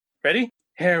Ready?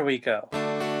 Here we go.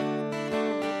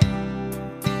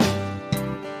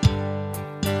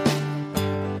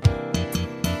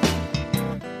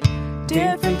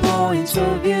 Different points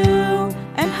of view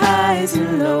and highs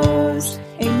and lows.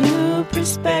 A new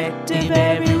perspective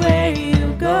everywhere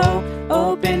you go.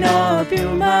 Open up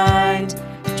your mind,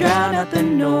 drown out the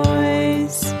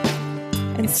noise,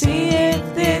 and see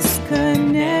if this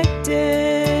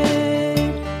connected.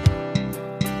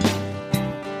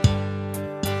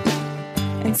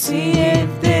 And see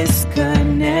if this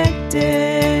connected.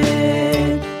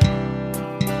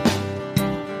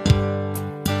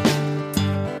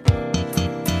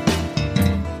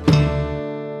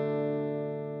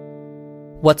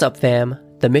 What's up, fam?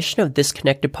 The mission of this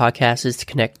Connected podcast is to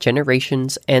connect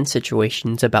generations and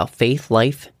situations about faith,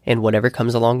 life, and whatever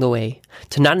comes along the way.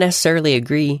 To not necessarily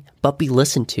agree, but be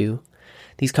listened to.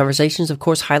 These conversations, of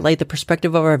course, highlight the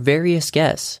perspective of our various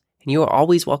guests, and you are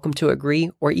always welcome to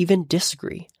agree or even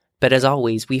disagree. But as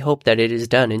always, we hope that it is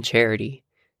done in charity.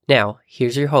 Now,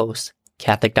 here's your host,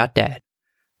 Catholic.Dad.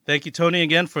 Thank you, Tony,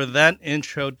 again for that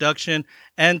introduction.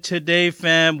 And today,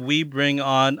 fam, we bring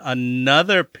on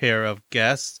another pair of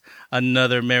guests,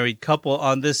 another married couple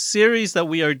on this series that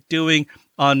we are doing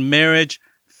on marriage,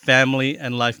 family,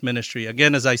 and life ministry.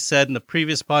 Again, as I said in the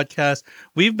previous podcast,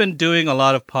 we've been doing a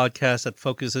lot of podcasts that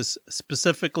focuses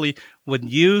specifically with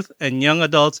youth and young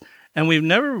adults, and we've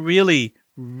never really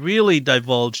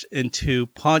divulged into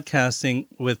podcasting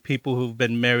with people who've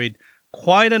been married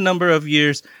quite a number of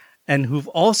years and who've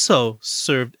also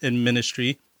served in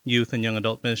ministry, youth and young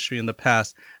adult ministry in the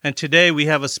past. And today we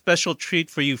have a special treat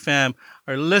for you, fam,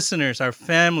 our listeners, our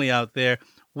family out there.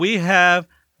 We have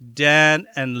Dan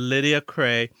and Lydia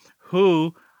Kray,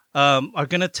 who are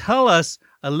going to tell us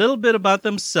a little bit about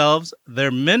themselves,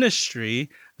 their ministry,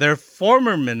 their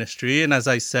former ministry. And as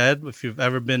I said, if you've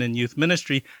ever been in youth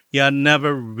ministry, you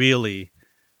never really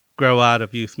grow out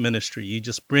of youth ministry. You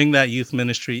just bring that youth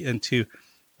ministry into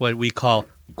what we call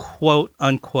quote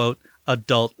unquote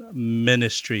adult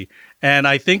ministry. And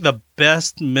I think the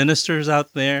best ministers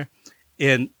out there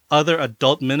in other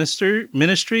adult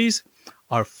ministries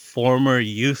are former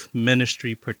youth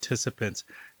ministry participants,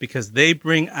 because they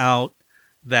bring out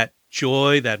that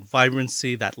joy, that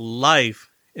vibrancy, that life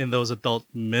in those adult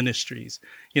ministries.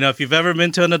 You know, if you've ever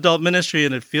been to an adult ministry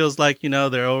and it feels like, you know,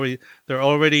 they're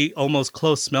already almost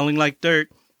close, smelling like dirt,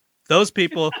 those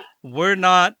people were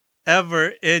not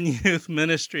ever in youth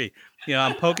ministry. You know,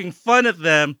 I'm poking fun at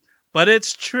them, but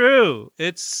it's true.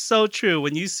 It's so true.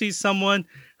 When you see someone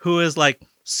who is like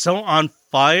so on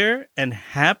fire and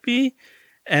happy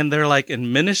and they're like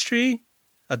in ministry,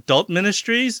 adult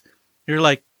ministries, you're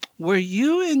like, were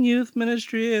you in youth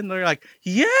ministry? And they're like,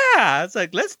 yeah. It's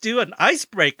like, let's do an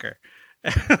icebreaker.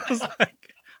 And I was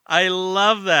like, I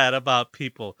love that about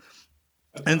people.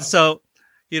 And so,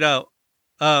 you know,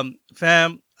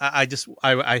 fam, I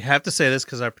have to say this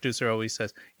because our producer always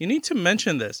says, you need to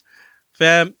mention this.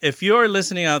 Fam, if you're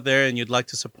listening out there and you'd like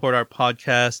to support our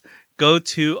podcast, go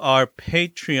to our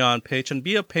Patreon page and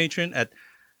be a patron at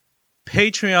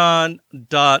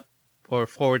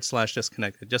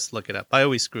patreon.com/disconnected. Just look it up. I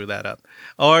always screw that up.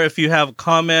 Or if you have a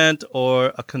comment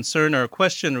or a concern or a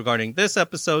question regarding this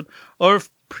episode or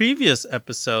previous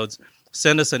episodes,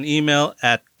 send us an email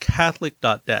at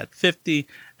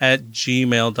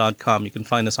catholic.dad50@gmail.com. You can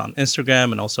find us on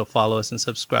Instagram and also follow us and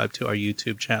subscribe to our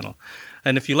YouTube channel.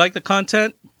 And if you like the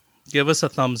content, give us a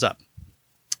thumbs up.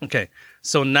 Okay,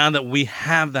 so now that we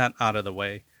have that out of the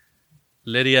way,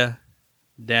 Lydia,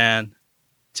 Dan,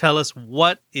 tell us,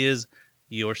 what is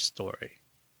your story?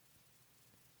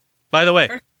 By the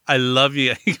way, I love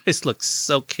you. You guys look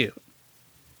so cute.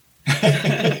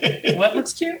 What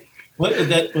looks cute? What is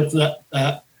that? What's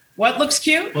that? What looks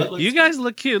cute? You guys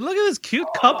look cute. Look at this cute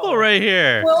couple right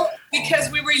here. Well,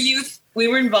 because we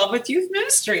were involved with youth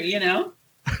ministry,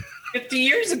 50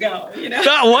 years ago,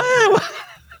 What?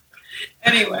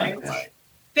 Anyway,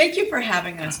 thank you for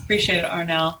having us. Appreciate it,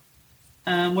 Arnell.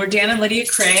 We're Dan and Lydia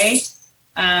Kray.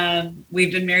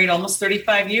 We've been married almost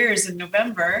 35 years in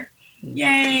November.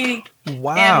 Yay.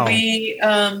 Wow.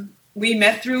 And we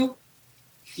met through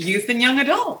youth and young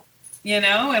adult.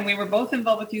 And we were both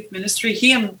involved with youth ministry.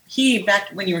 He back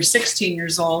when you were 16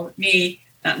 years old, me,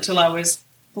 not until I was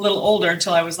a little older,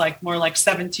 until I was more like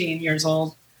 17 years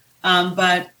old.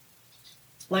 But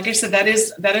like I said, that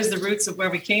is the roots of where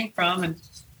we came from,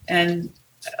 and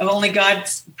only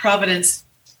God's providence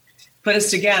put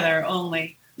us together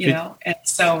only, and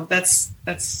so that's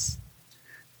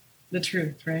the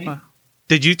truth, right? Wow.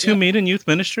 Did you two meet in youth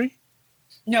ministry?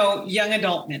 No, young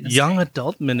adult ministry. Young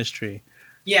adult ministry.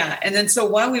 Yeah. And then so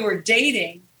while we were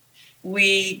dating,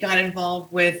 we got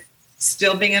involved with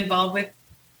still being involved with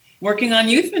working on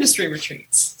youth ministry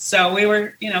retreats. So we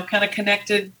were, kind of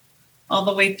connected all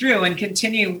the way through, and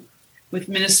continue with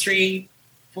ministry.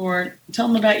 Tell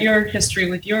them about your history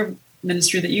with your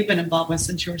ministry that you've been involved with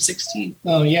since you were 16.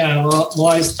 Oh, yeah. Well,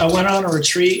 I went on a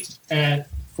retreat at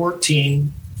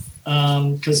 14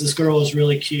 because this girl was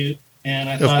really cute. And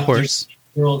I thought, of course,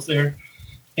 girls there.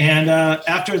 And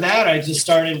after that, I just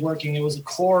started working. It was a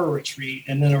core retreat.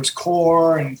 And then there was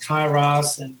core and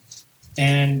Kairos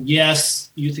and yes,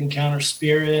 Youth Encounter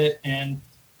Spirit. And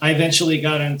I eventually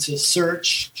got into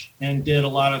Search and did a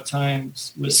lot of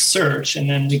times with Search. And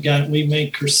then we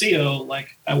made Curcio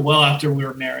well after we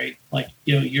were married,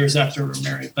 years after we were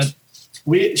married. But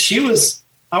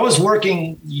I was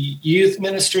working youth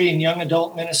ministry and young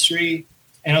adult ministry,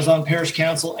 and I was on parish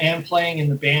council and playing in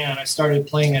the band. I started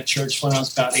playing at church when I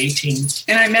was about 18.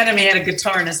 And I met him, he had a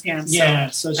guitar in his hand. Yeah,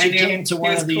 so she came to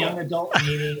one of the young adult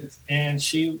meetings, and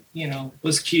she,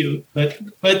 was cute, but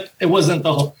it wasn't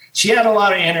the whole. She had a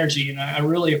lot of energy, and I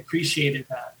really appreciated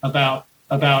that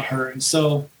about her. And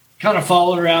so kind of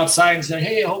followed her outside and said,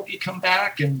 hey, I hope you come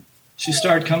back. And she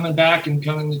started coming back and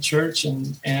coming to church,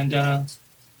 and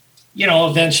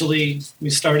eventually we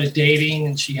started dating,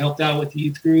 and she helped out with the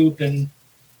youth group, and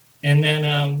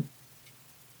then,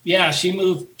 she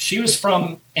moved. She was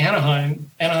from Anaheim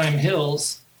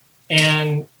Hills,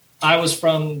 and I was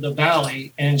from the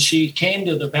Valley, and she came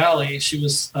to the Valley. She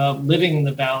was living in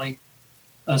the Valley,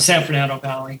 San Fernando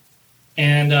Valley,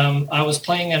 and I was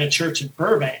playing at a church in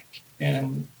Burbank,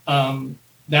 and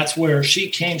that's where she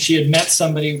came. She had met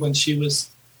somebody when she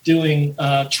was doing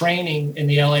training in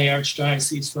the LA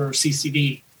Archdiocese for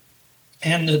CCD,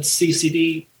 and the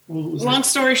CCD. Long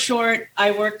story short,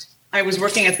 I was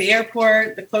working at the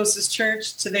airport. The closest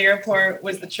church to the airport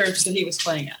was the church that he was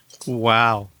playing at.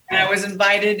 Wow. And I was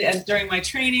invited during my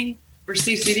training for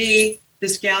CCD.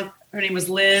 This gal, her name was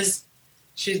Liz.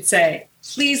 She'd say,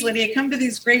 please, Lydia, come to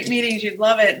these great meetings. You'd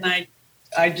love it. And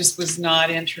I just was not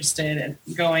interested in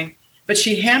going. But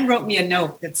she hand wrote me a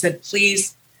note that said,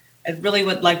 please, I really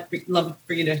would love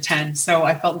for you to attend. So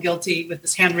I felt guilty with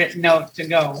this handwritten note to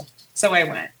go. So I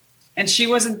went. And she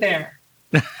wasn't there,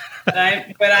 but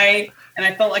I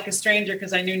felt like a stranger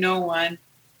because I knew no one.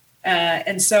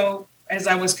 And so as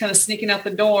I was kind of sneaking out the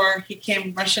door, he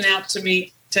came rushing out to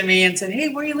me and said, "Hey,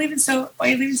 why are you leaving so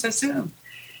soon?"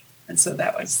 And so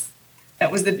that was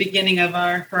the beginning of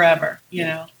our forever,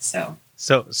 So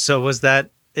was that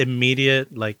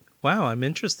immediate? Like, wow, I'm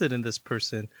interested in this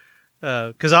person,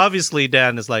 because obviously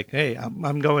Dan is like, "Hey,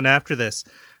 I'm going after this."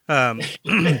 But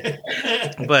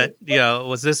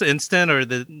was this instant, or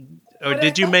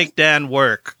did you make Dan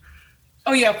work?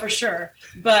 Oh yeah, for sure.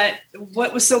 But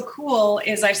what was so cool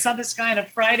is I saw this guy on a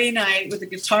Friday night with a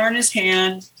guitar in his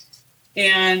hand,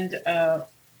 and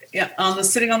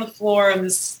sitting on the floor, and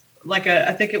this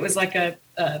I think it was like a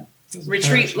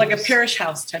retreat, like a parish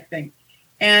house type thing.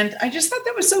 And I just thought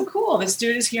that was so cool. This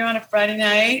dude is here on a Friday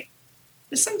night.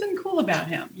 There's something cool about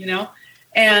him,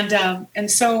 And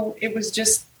so it was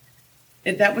just.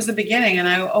 That was the beginning, and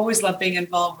I always loved being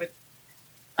involved with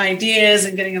ideas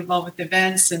and getting involved with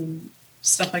events and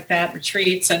stuff like that,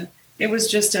 retreats, and it was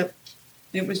just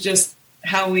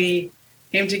how we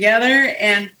came together.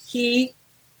 And he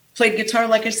played guitar,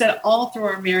 like I said, all through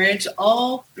our marriage,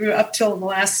 all through up till the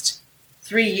last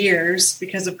 3 years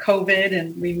because of COVID,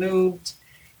 and we moved.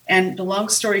 And the long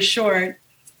story short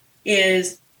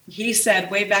is, he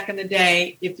said way back in the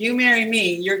day, if you marry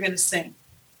me, you're going to sing.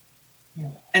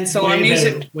 And so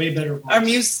way better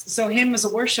voice. So him as a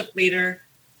worship leader,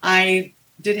 I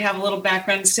did have a little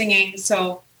background in singing.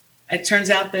 So it turns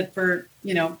out that for,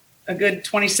 a good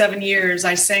 27 years,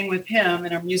 I sang with him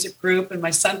in our music group, and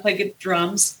my son played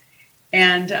drums,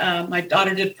 and my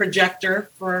daughter did projector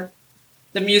for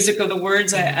the music of the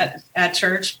words at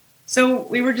church. So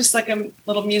we were just like a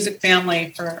little music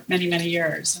family for many, many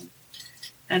years.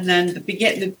 And then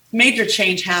the major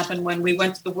change happened when we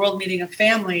went to the World Meeting of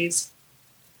Families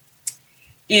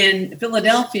in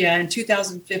Philadelphia in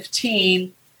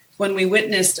 2015, when we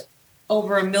witnessed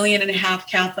over 1.5 million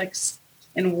Catholics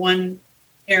in one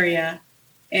area,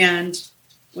 and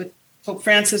with Pope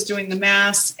Francis doing the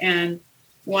Mass and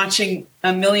watching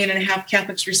 1.5 million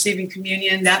Catholics receiving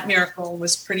communion, that miracle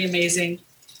was pretty amazing.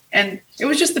 And it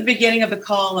was just the beginning of the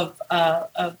call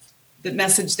of the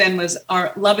message then was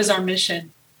our love is our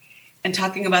mission, and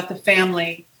talking about the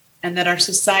family, and that our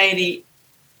society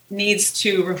needs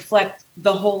to reflect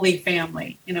the Holy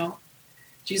Family.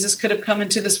 Jesus could have come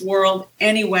into this world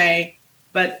anyway,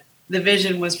 but the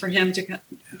vision was for him to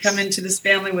come into this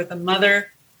family with a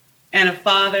mother and a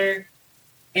father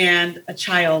and a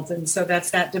child. And so that's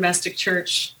that domestic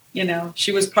church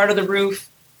She was part of the roof.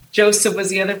 Joseph was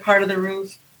the other part of the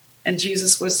roof, and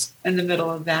Jesus was in the middle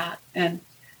of that. And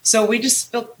so we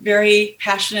just felt very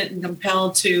passionate and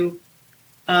compelled to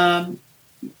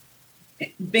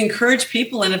encourage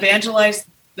people and evangelize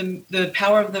the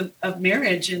power of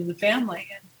marriage in the family.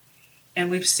 And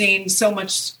we've seen so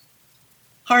much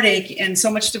heartache and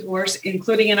so much divorce,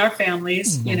 including in our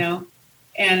families,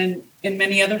 and in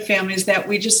many other families, that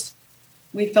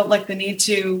we felt like the need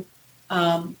to,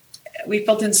 we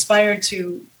felt inspired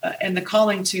to, and the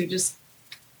calling to just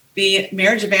be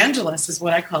marriage evangelists is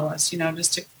what I call us,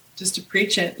 just to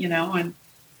preach it, and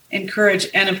encourage.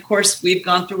 And of course, we've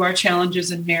gone through our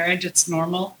challenges in marriage. It's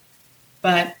normal,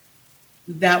 but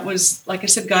that was, like I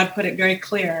said, God put it very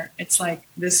clear. It's like,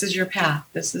 this is your path.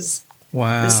 This is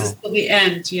till the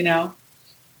end,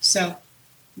 So,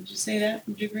 would you say that?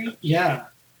 Would you agree? Yeah.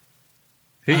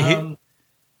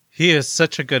 He is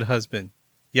such a good husband.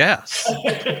 Yes.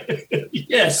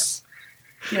 Yes,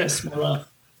 my love.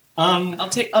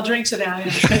 I'll drink to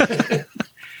that.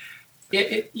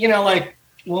 Like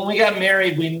when we got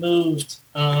married, we moved.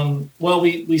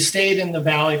 We stayed in the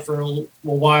valley for a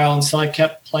while, and so I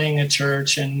kept playing at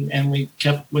church, and we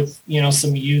kept with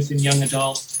some youth and young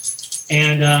adults,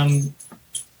 and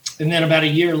then about a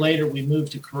year later, we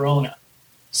moved to Corona.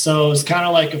 So it was kind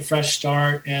of like a fresh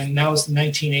start, and that was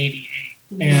 1988,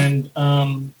 and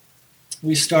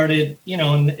we started,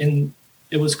 and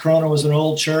it was Corona was an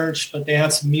old church, but they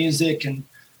had some music,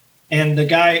 and the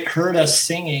guy heard us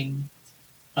singing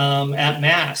at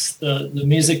Mass, the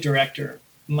music director,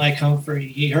 Mike Humphrey.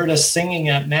 He heard us singing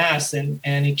at Mass, and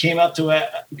he came up to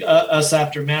us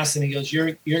after Mass, and he goes,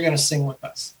 "You're going to sing with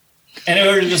us." And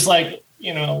we were just like,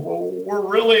 we're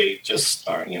really just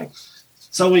starting,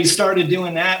 So we started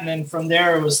doing that, and then from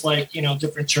there it was like,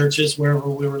 different churches wherever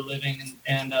we were living,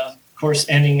 and of course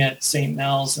ending at St.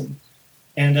 Mel's, and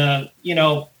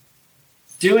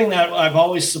doing that. I've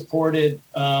always supported,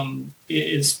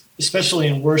 especially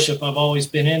in worship. I've always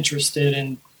been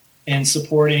interested in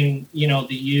supporting, the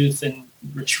youth and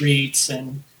retreats,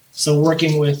 and so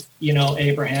working with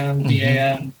Abraham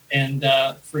Villa and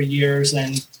for years,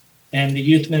 and the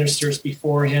youth ministers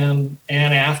before him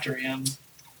and after him.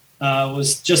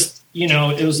 Was just,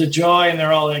 it was a joy, and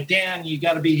they're all like, "Dan, you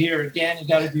got to be here. Dan, you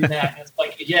got to do that." And it's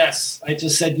like, yes, I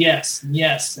just said yes and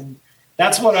yes. And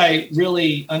that's what I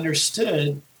really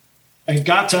understood. I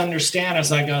got to understand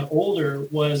as I got older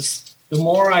was the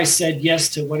more I said yes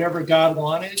to whatever God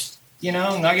wanted,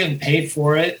 I'm not getting paid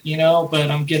for it,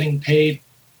 but I'm getting paid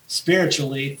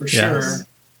spiritually for sure.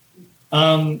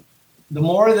 The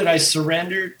more that I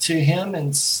surrendered to him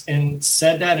and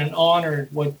said that and honored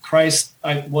what Christ,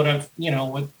 what I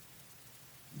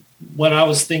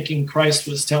was thinking Christ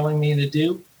was telling me to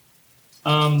do,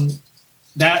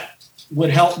 that would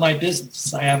help my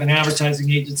business. I have an advertising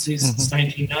agency since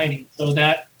 1990. So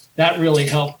that really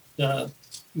helped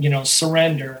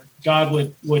surrender.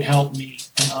 God would help me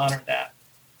and honor that.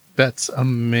 That's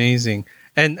amazing.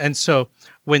 And so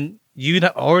when you'd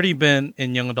already been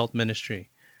in young adult ministry,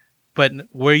 but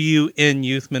were you in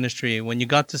youth ministry? When you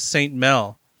got to St.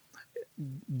 Mel,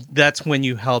 that's when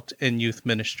you helped in youth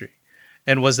ministry.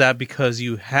 And was that because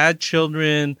you had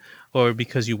children, or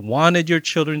because you wanted your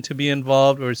children to be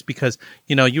involved, or it's because,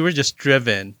 you were just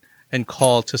driven and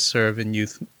called to serve in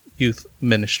youth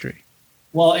ministry?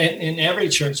 Well, in every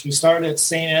church, we started at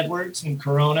St. Edward's in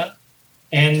Corona,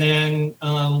 and then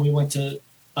we went to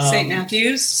St.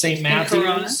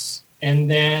 Matthew's, and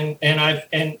then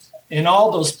in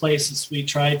all those places, we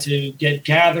tried to get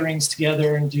gatherings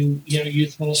together and do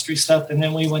youth ministry stuff, and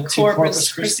then we went to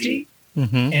Corpus Christi,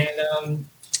 and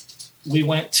we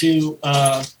went to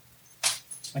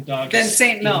my dog. Then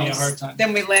St. Mel's. Me a hard time.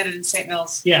 Then we landed in St.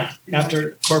 Mel's. Yeah,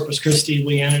 after Corpus Christi,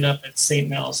 we ended up at St.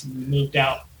 Mel's, and we moved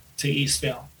out to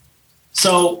Eastvale.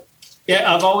 So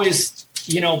yeah, I've always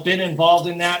been involved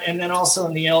in that, and then also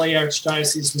in the LA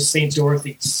Archdiocese with St.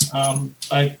 Dorothy's.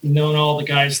 I've known all the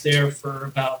guys there for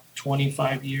about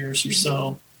 25 years or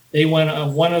so. They went.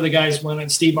 One of the guys went,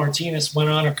 and Steve Martinez went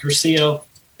on a Cursillo,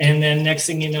 and then next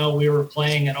thing you know, we were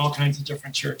playing at all kinds of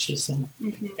different churches and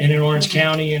in Orange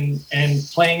County, and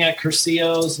playing at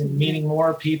Cursillos and meeting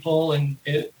more people, and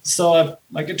so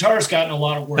my guitar's gotten a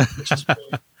lot of work, which is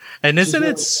really. And isn't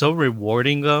it so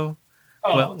rewarding though?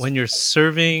 When you're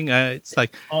serving, it's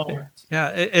like,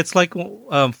 it's like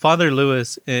Father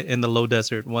Lewis in the Low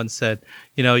Desert once said,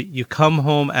 you come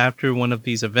home after one of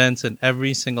these events, and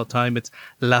every single time it's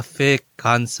la fe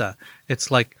cansa.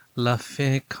 It's like la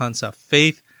fe cansa.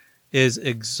 Faith is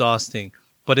exhausting,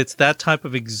 but it's that type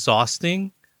of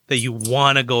exhausting that you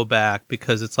want to go back,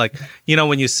 because it's like,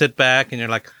 when you sit back and you're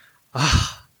like,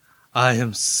 I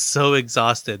am so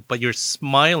exhausted, but you're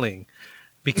smiling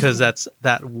because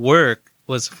that work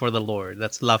was for the Lord.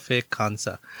 That's la fe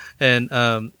cansa.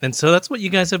 And so that's what you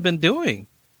guys have been doing.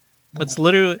 It's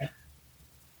literally.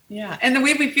 Yeah. And the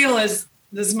way we feel is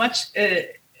as much,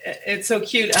 it's so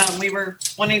cute. We were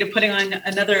wanting to put on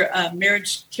another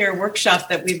marriage care workshop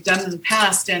that we've done in the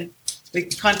past. And we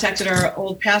contacted our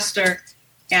old pastor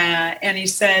and he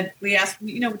said, we asked,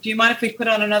 do you mind if we put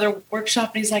on another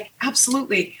workshop? And he's like,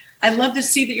 absolutely. I love to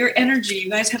see that your energy, you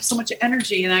guys have so much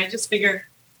energy. And I just figure,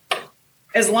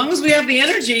 as long as we have the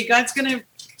energy, God's going to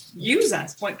use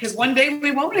us, because one day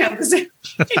we won't have this energy,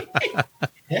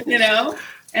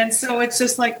 And so it's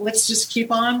just like, let's just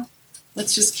keep on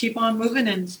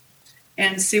moving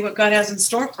and see what God has in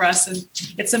store for us. And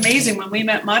it's amazing. When we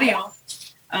met Mario,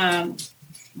 Mario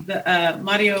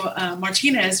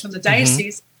Martinez from the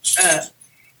diocese,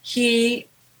 we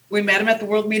met him at the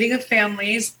World Meeting of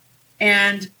Families,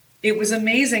 and it was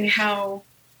amazing how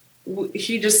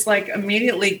he just like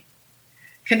immediately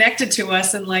connected to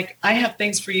us and like, I have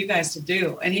things for you guys to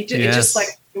do. And he did it just like,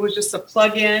 it was just a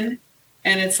plug in,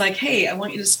 and it's like, hey, I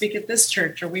want you to speak at this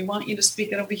church, or we want you to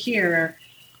speak it over here.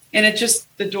 And it just,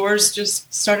 the doors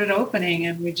just started opening,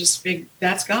 and we just figured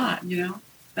that's God,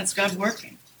 that's God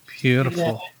working.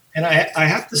 Beautiful. And I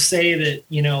have to say that,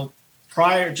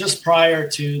 prior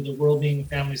to the World Meeting of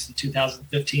Families in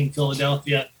 2015,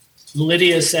 Philadelphia,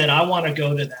 Lydia said, I want to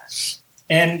go to that.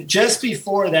 And just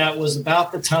before that was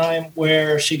about the time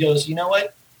where she goes, you know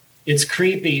what? It's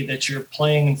creepy that you're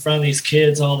playing in front of these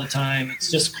kids all the time.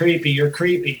 It's just creepy. You're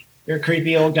creepy. You're a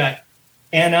creepy old guy.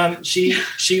 And not that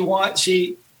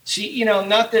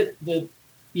the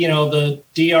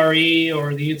DRE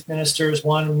or the youth ministers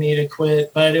wanted me to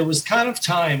quit, but it was kind of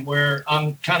time where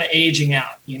I'm kind of aging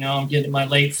out. I'm getting in my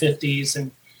late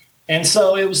 50s, and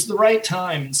so it was the right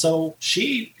time. And so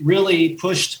she really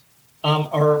pushed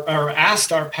or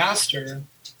asked our pastor,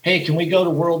 hey, can we go to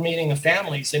World Meeting of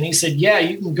Families? And he said, yeah,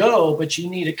 you can go, but you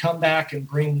need to come back and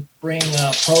bring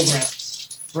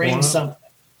programs, something.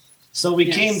 So we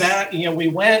came back, we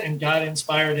went and got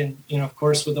inspired, and, of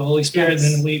course, with the Holy Spirit. Yes.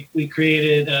 And then we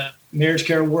created a marriage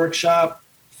care workshop,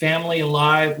 Family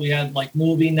Alive. We had like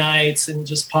movie nights and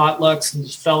just potlucks and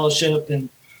just fellowship and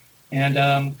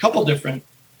a couple different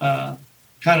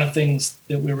kind of things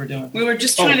that we were doing. We were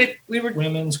just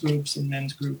women's groups and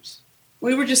men's groups.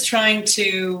 We were just trying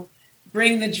to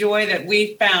bring the joy that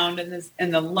we found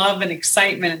and the love and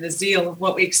excitement and the zeal of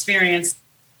what we experienced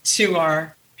to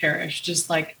our parish.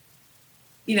 Just like,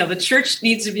 the church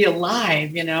needs to be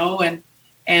alive,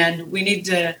 and we need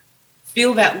to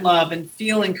feel that love and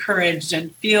feel encouraged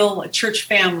and feel a church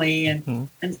family. And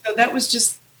so that was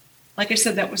just, like I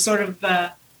said, that was sort of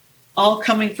all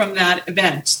coming from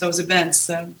those events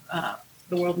of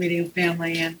the World Meeting of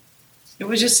Family. And it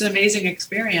was just an amazing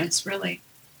experience, really,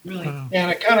 really. Wow.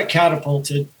 And it kind of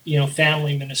catapulted,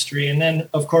 family ministry. And then,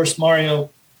 of course, Mario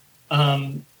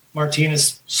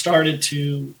Martinez started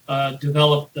to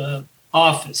develop the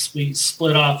office. We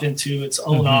split off into its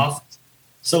own office.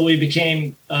 So we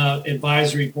became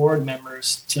advisory board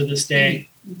members to this day.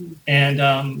 Mm-hmm.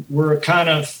 And we're kind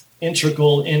of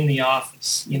integral in the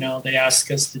office. They ask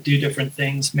us to do different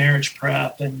things, marriage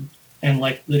prep and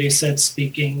like Lydia said,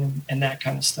 speaking and that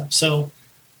kind of stuff. So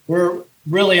we're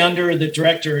really under the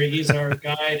director. He's our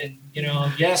guide,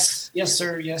 and yes,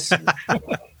 sir. Yes, sir.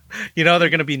 They're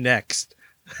going to be next.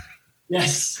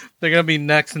 Yes. They're going to be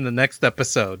next in the next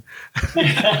episode.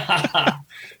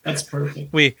 That's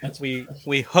perfect. We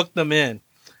hooked them in.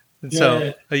 And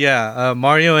so,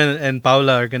 Mario and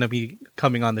Paula are going to be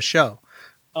coming on the show.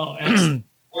 Oh, excellent.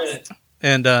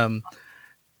 And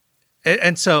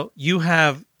so you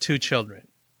have 2 children.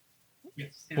 Yes.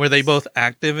 Were they both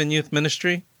active in youth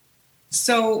ministry?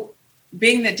 So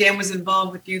being that Dan was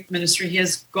involved with youth ministry,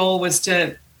 his goal was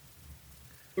to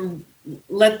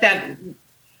let that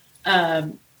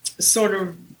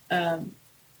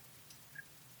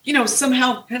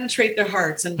somehow penetrate their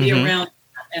hearts and be around.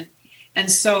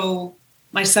 And so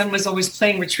my son was always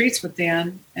playing retreats with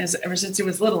Dan ever since he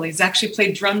was little. He's actually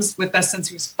played drums with us since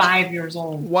he was 5 years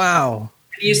old. Wow.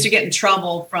 He used to get in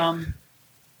trouble from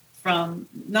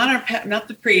not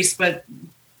the priest, but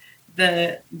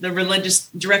the religious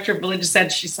director of religious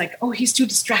ed. She's like, oh, he's too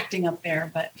distracting up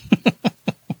there. But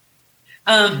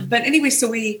but anyway,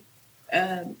 so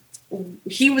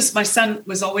my son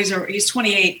was always, he's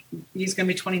 28, he's going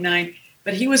to be 29,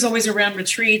 but he was always around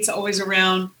retreats, always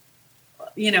around,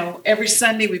 every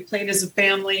Sunday we played as a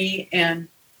family and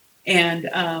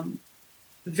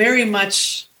very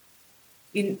much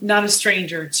not a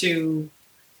stranger to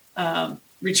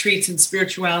retreats and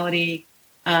spirituality.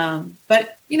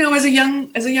 But as a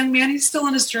young man, he's still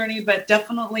on his journey, but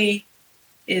definitely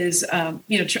is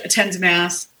attends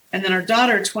mass. And then our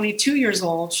daughter, 22 years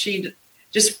old, she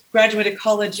just graduated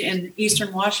college in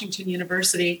Eastern Washington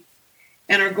University,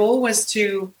 and our goal was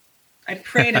I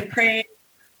prayed and prayed,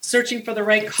 searching for the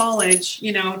right college,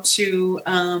 to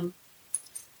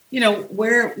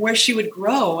where she would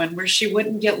grow and where she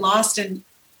wouldn't get lost. And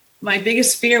my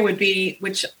biggest fear would be,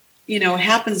 which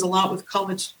happens a lot with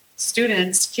college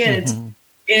students, kids,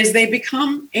 is they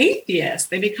become atheists.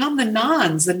 They become the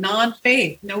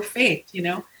non-faith, no faith,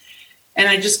 And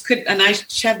I just and I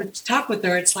had to talk with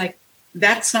her. It's like,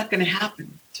 that's not going to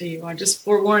happen to you. I'm just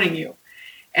forewarning you.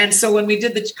 And so when we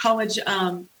did the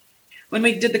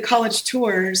college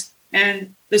tours,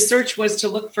 and the search was to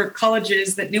look for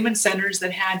colleges Newman centers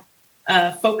that had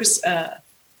fellowship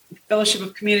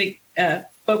of community,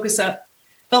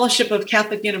 fellowship of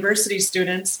Catholic university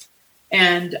students,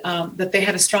 and that they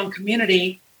had a strong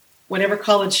community, whatever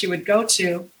college she would go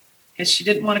to, because she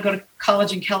didn't want to go to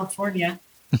college in California.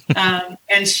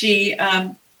 And she,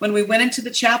 when we went into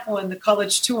the chapel in the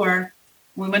college tour,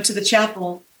 we went to the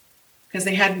chapel because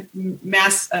they had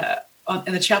mass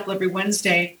in the chapel every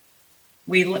Wednesday.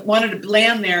 We wanted to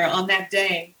land there on that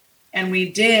day, and we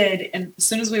did. And as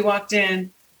soon as we walked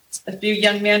in, a few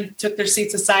young men took their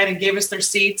seats aside and gave us their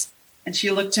seats. And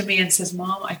she looked to me and says,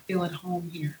 "Mom, I feel at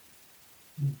home here."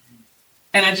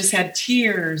 And I just had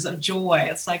tears of joy.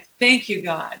 It's like, thank you,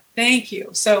 God. Thank you.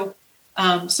 So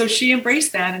she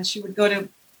embraced that, and she would go to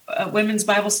women's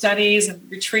Bible studies and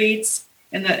retreats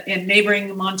in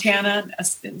neighboring Montana,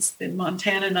 in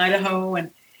Montana and Idaho.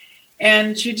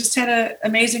 And she just had an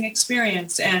amazing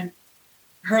experience. And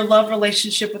her love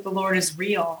relationship with the Lord is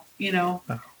real.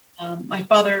 My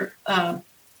father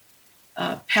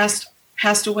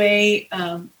passed away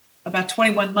about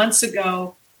 21 months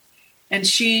ago, and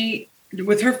she,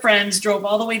 with her friends, drove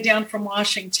all the way down from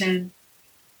Washington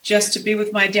just to be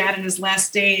with my dad in his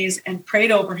last days and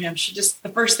prayed over him.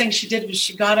 The first thing she did was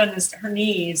she got on her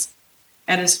knees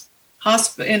at his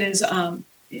hospital.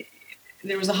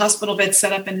 There was a hospital bed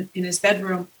set up in his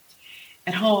bedroom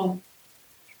at home,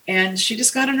 and she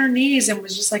just got on her knees and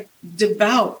was just like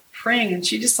devout praying, and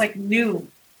she just like knew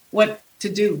what to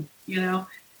do,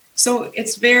 So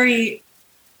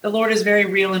the Lord is very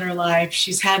real in her life.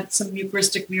 She's had some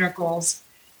Eucharistic miracles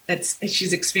that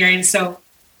she's experienced. So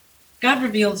God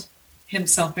revealed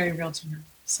himself very real to her.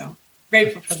 So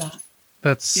grateful for that.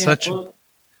 That's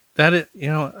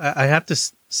I have to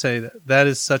say that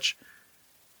is such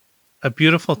a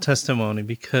beautiful testimony,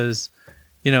 because,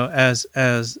 as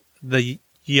the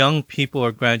young people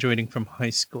are graduating from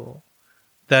high school,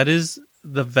 that is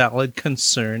the valid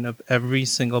concern of every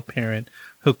single parent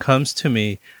who comes to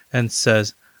me and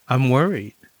says, "I'm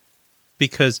worried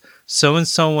because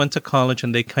so-and-so went to college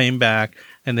and they came back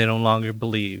and they no longer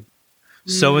believe.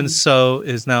 So-and-so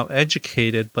is now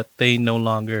educated, but they no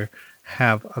longer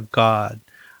have a God."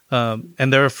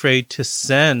 And they're afraid to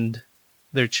send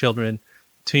their children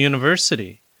to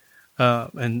university.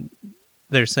 And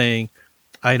they're saying,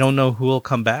 "I don't know who will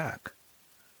come back."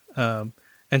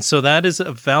 And so that is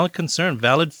a valid concern,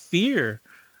 valid fear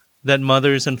that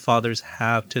mothers and fathers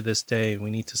have to this day. We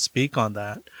need to speak on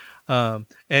that.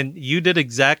 And you did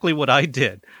exactly what I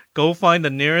did. Go find the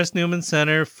nearest Newman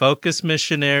Center, focus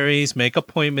missionaries, make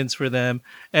appointments for them.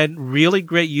 And really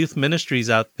great youth ministries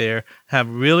out there have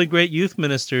really great youth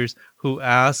ministers who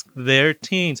ask their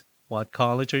teens, "What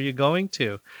college are you going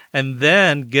to?" And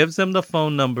then gives them the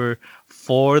phone number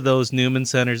for those Newman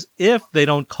Centers if they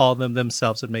don't call them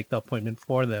themselves and make the appointment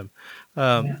for them.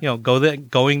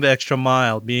 Going the extra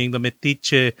mile, being the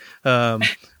metiche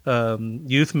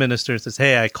youth minister says,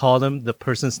 "Hey, I called them. The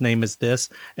person's name is this,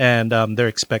 and they're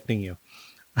expecting you."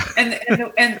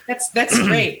 and that's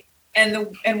great.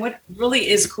 And what really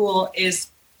is cool is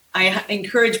I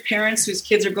encourage parents whose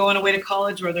kids are going away to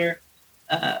college or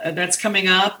that's coming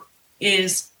up,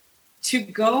 is to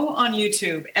go on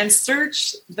YouTube and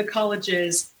search the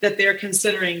colleges that they're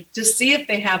considering to see if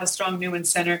they have a strong Newman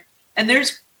Center. And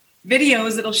there's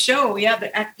videos that'll show, that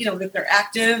they're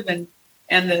active and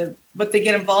what they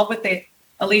get involved with.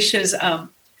 Alicia's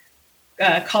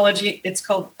college, it's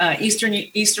called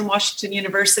Eastern Washington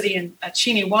University in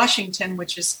Cheney, Washington,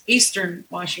 which is Eastern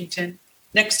Washington,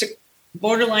 next to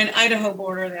borderline Idaho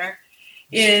border. There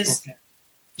is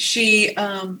she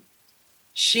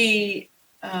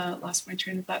lost my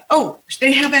train of thought. Oh,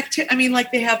 they have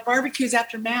they have barbecues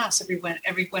after Mass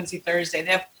every Wednesday, Thursday.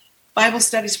 They have Bible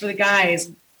studies for the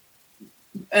guys,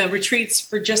 retreats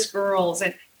for just girls,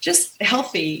 and just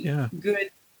healthy,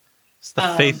 good.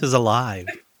 The faith is alive.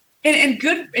 and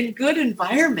good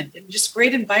environment, and just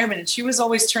great environment. And she was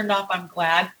always turned off, I'm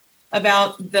glad,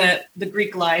 about the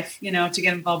Greek life, to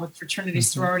get involved with fraternity,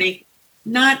 sorority.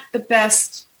 Not the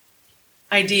best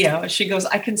idea. She goes,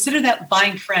 I consider that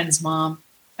buying friends, Mom.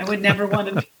 I would never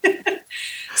want to.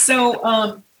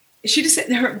 So she just said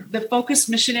the focused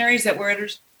missionaries that were at her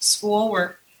school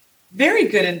were very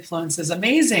good influences,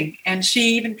 amazing. And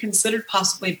she even considered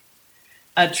possibly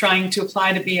trying to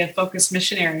apply to be a focused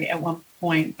missionary at one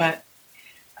point. But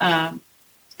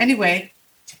anyway,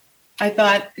 I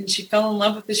thought, and she fell in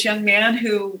love with this young man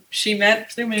who she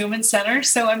met through Newman Center.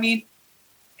 So, and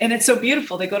it's so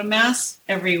beautiful. They go to Mass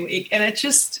every week, and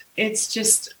it's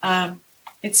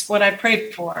what I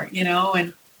prayed for,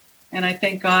 and I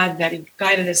thank God that He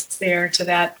guided us there to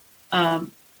that,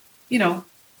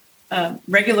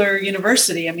 regular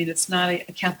university. It's not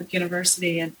a Catholic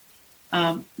university, and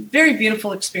very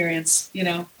beautiful experience,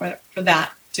 for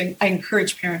that. I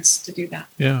encourage parents to do that.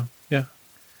 Yeah.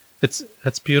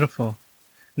 That's beautiful.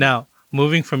 Now,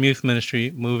 moving from youth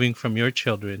ministry, moving from your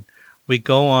children, we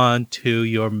go on to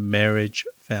your marriage,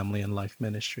 family, and life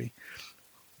ministry.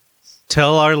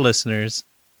 Tell our listeners,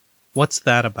 what's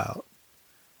that about?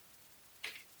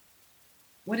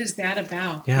 What is that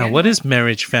about? Yeah, what is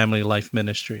marriage, family, life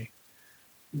ministry?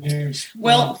 Marriage.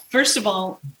 Well, first of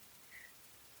all,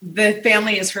 the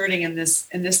family is hurting in this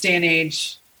day and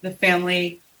age. The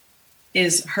family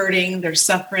is hurting. They're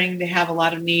suffering. They have a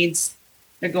lot of needs.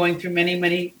 They're going through many,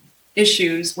 many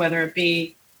issues, whether it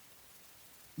be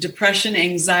depression,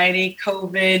 anxiety,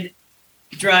 COVID,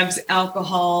 drugs,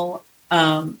 alcohol,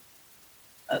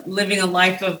 living a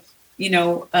life of,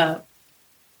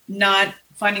 not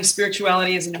finding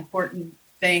spirituality as an important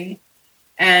thing.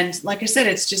 And like I said,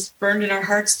 it's just burned in our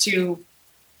hearts to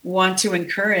want to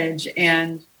encourage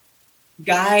and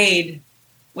guide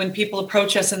when people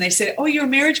approach us and they say, oh, you're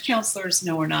marriage counselors.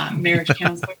 No, we're not marriage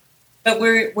counselors, but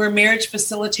we're marriage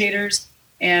facilitators,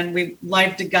 and we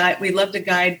love to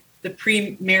guide the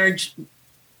pre-marriage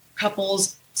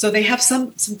couples so they have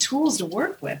some tools to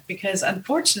work with, because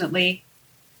unfortunately,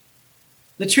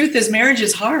 the truth is marriage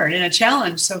is hard and a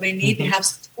challenge. So they need to have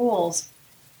some tools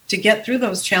to get through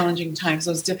those challenging times,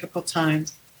 those difficult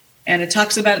times. And it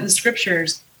talks about it in the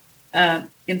scriptures in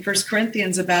 1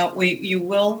 Corinthians about you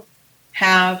will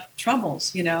have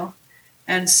troubles,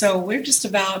 And so we're just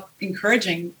about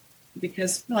encouraging,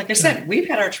 because like I said, we've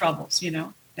had our troubles,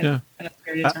 at a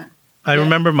period of time. I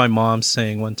remember my mom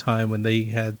saying one time when they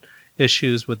had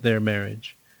issues with their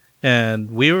marriage, and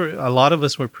a lot of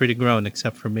us were pretty grown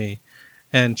except for me.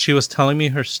 And she was telling me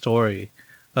her story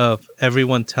of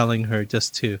everyone telling her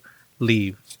just to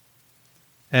leave.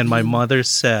 And my mother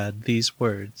said these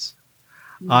words,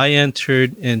 I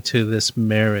entered into this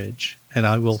marriage and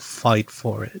I will fight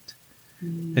for it.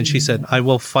 And she said, I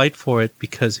will fight for it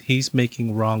because he's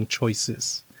making wrong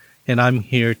choices, and I'm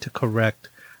here to correct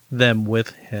them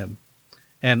with him.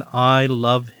 And I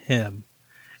love him.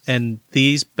 And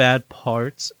these bad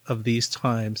parts of these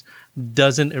times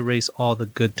doesn't erase all the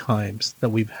good times that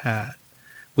we've had.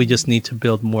 We just need to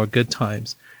build more good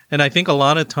times. And I think a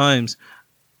lot of times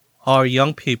our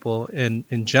young people in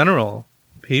general,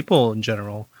 people in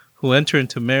general who enter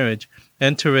into marriage,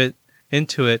 enter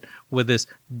into it with this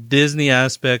Disney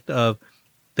aspect of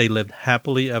they lived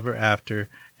happily ever after,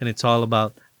 and it's all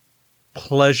about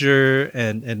pleasure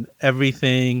and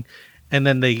everything. And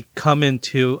then they come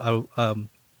into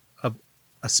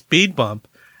a speed bump,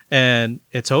 and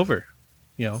it's over.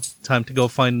 Time to go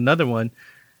find another one.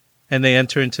 And they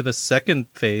enter into the second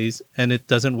phase, and it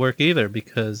doesn't work either,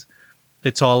 because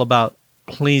it's all about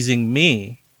pleasing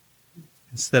me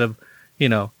instead of,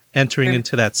 entering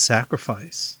into that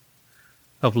sacrifice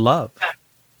of love.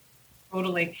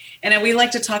 Totally. And we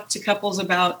like to talk to couples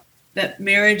about that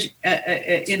marriage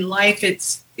in life.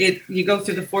 You go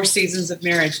through the 4 seasons of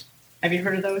marriage. Have you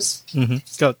heard of those? Mm-hmm.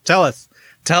 Go tell us,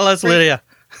 Lydia.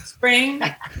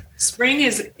 Spring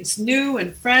is new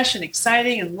and fresh and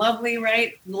exciting and lovely,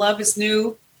 right? Love is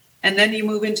new. And then you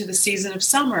move into the season of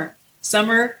summer.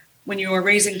 Summer, when you are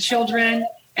raising children,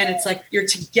 and it's like you're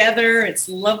together, it's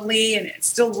lovely, and it's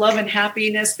still love and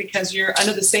happiness because you're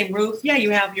under the same roof. Yeah,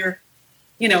 you have your,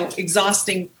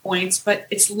 exhausting points, but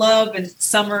it's love and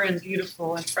summer and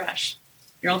beautiful and fresh.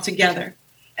 You're all together.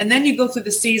 And then you go through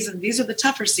the season. These are the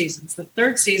tougher seasons. The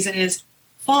 3rd season is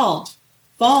fall.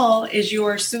 Fall is you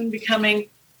are soon beginning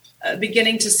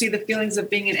to see the feelings of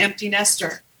being an empty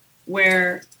nester,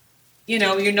 where,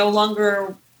 you're no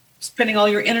longer spending all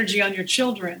your energy on your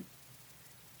children.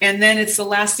 And then it's the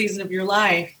last season of your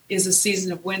life is a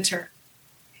season of winter.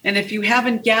 And if you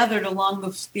haven't gathered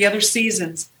along the other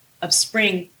seasons of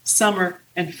spring, summer,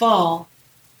 and fall,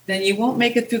 then you won't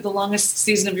make it through the longest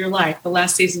season of your life, the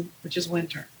last season, which is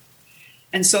winter.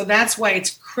 And so that's why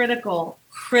it's critical,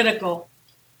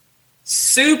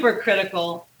 super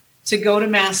critical to go to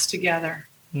Mass together.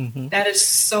 Mm-hmm. That is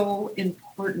so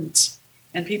important.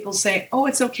 And people say, oh,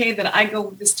 it's okay that I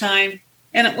go this time.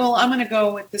 And well, I'm going to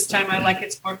go at this time. I like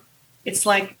it more. It's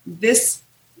like this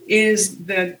is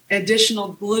the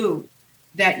additional glue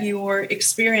that you're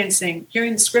experiencing,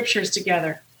 hearing the scriptures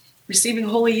together, receiving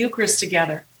Holy Eucharist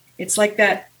together. It's like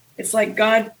that. It's like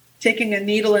God taking a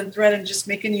needle and thread and just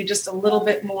making you just a little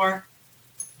bit more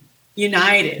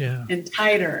united and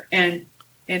tighter. And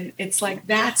it's like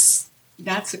that's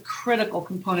a critical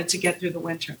component to get through the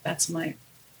winter. That's my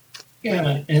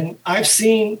and I've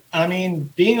seen,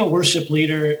 being a worship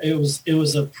leader, it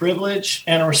was a privilege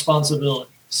and a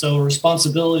responsibility. So a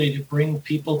responsibility to bring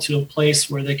people to a place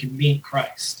where they can meet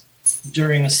Christ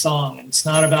during a song. And it's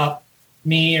not about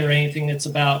me or anything. It's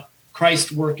about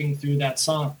Christ working through that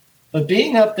song. But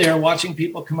being up there, watching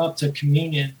people come up to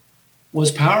communion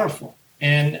was powerful.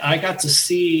 And I got to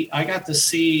see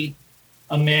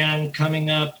a man coming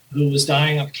up who was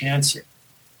dying of cancer.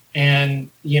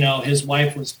 And, his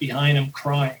wife was behind him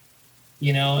crying.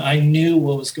 I knew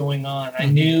what was going on. I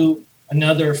knew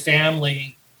another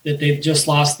family that they've just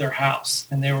lost their house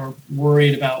and they were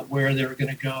worried about where they were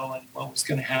going to go and what was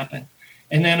going to happen.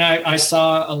 And then I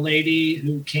saw a lady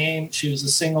who came, she was a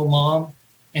single mom,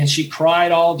 and she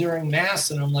cried all during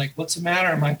Mass. And I'm like, what's the matter?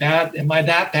 Am I bad? Am I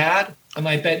that bad?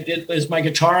 Is my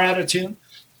guitar out of tune?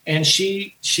 And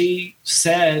she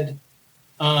said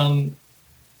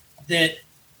that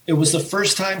it was the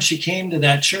first time she came to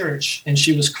that church, and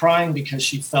she was crying because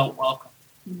she felt welcome.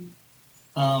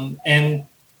 Mm-hmm. And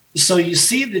so you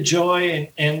see the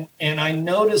joy, and I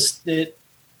noticed that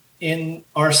in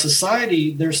our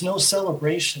society, there's no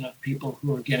celebration of people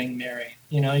who are getting married.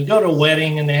 You go to a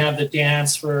wedding and they have the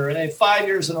dance for 5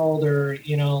 years and older,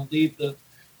 leave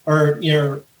or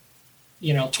you're,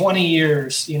 20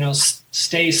 years,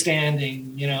 stay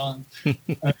standing,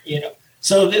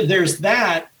 so there's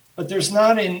that, but there's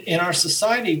not in our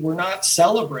society, we're not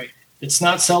celebrated. It's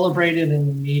not celebrated in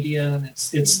the media, and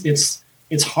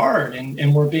it's hard,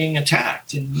 and we're being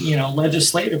attacked, and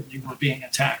legislatively we're being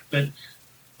attacked.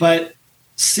 But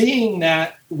seeing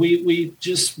that, we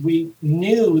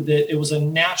knew that it was a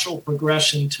natural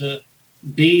progression to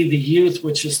be the youth,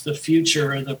 which is the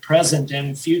future, or the present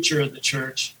and future of the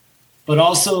church, but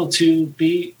also to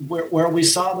be where we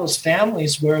saw those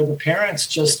families where the parents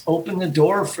just open the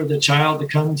door for the child to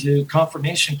come to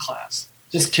confirmation class.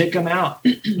 Just kick them out,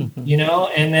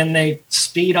 and then they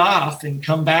speed off and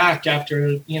come back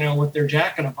after, with their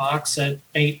jack in a box at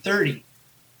 8:30.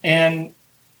 And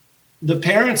the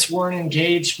parents weren't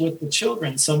engaged with the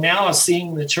children. So now I'm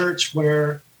seeing the church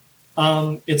where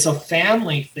it's a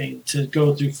family thing to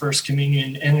go through First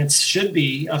Communion, and it should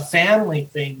be a family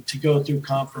thing to go through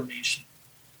confirmation.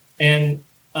 And,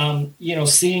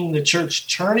 seeing the church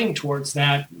turning towards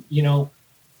that,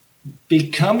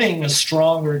 becoming a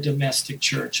stronger domestic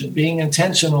church and being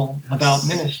intentional about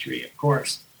ministry, of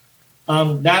course.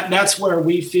 That's where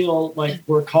we feel like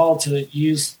we're called to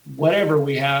use whatever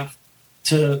we have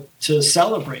to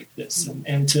celebrate this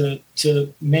and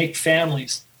to make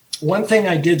families. One thing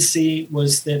I did see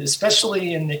was that,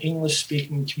 especially in the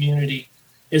English-speaking community,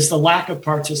 is the lack of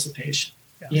participation.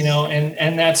 Yes.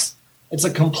 And it's a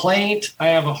complaint. I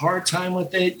have a hard time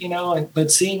with it,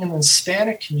 but seeing in the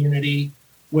Hispanic community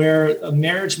where a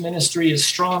marriage ministry is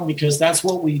strong because that's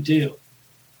what we do,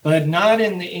 but not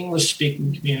in the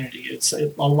English-speaking community. It's a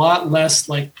lot less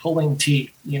like pulling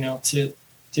teeth,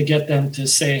 to get them to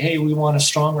say, hey, we want a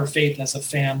stronger faith as a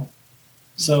family.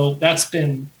 So that's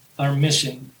been our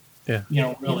mission,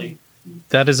 really.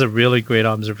 That is a really great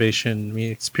observation. We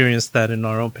experienced that in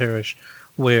our own parish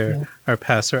where our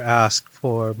pastor asked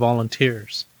for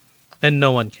volunteers and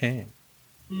no one came.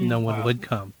 No one would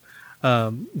come.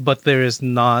 But there is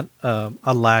not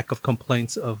a lack of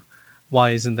complaints of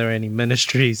why isn't there any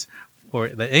ministries for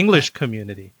the English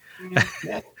community.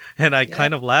 And I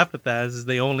kind of laugh at that, as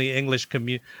the only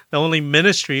the only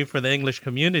ministry for the English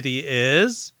community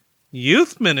is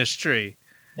youth ministry.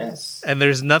 Yes. And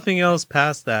there's nothing else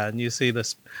past that. And you see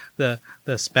the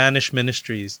Spanish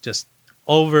ministries just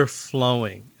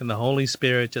overflowing and the Holy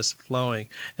Spirit just flowing.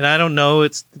 And I don't know,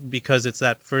 it's because it's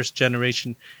that first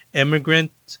generation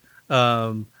immigrant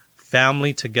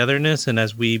family togetherness, and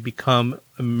as we become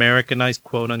Americanized,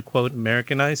 quote unquote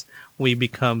Americanized, we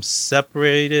become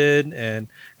separated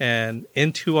and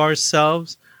into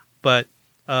ourselves. But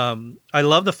I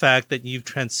love the fact that you've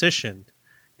transitioned,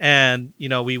 and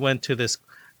we went to this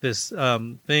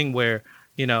thing where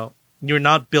you're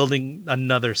not building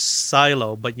another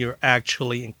silo, but you're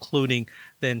actually including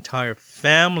the entire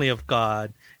family of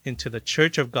God into the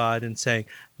church of God and saying,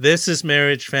 this is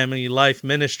marriage, family, life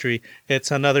ministry.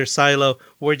 It's another silo.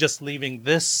 We're just leaving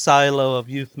this silo of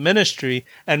youth ministry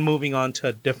and moving on to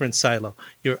a different silo.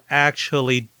 You're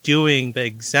actually doing the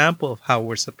example of how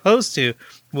we're supposed to,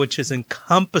 which is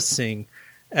encompassing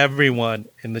everyone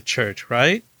in the church,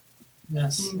 right?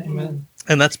 Yes. Amen.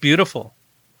 And that's beautiful.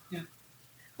 Yeah.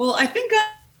 Well, I think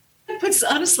God puts,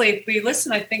 honestly, if we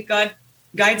listen, I think God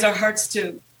guides our hearts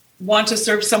to want to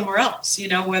serve somewhere else,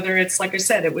 whether it's, like I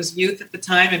said, it was youth at the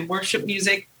time and worship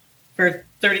music for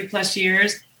 30 plus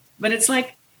years. But it's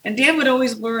like, and Dan would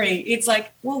always worry. It's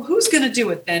like, well, who's going to do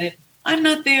it then? If I'm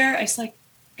not there, it's like,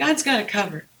 God's got it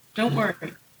covered. Don't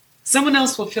worry. Someone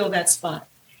else will fill that spot.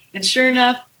 And sure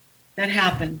enough, that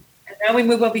happened. And now we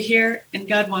move over here and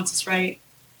God wants us right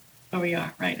where we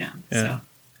are right now. Yeah.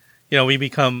 So. We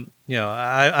become,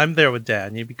 I'm there with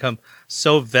Dad. You become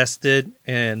so vested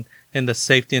in the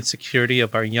safety and security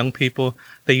of our young people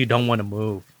that you don't want to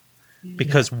move.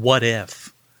 Because what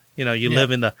if? You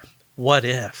live in the what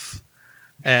if.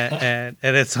 And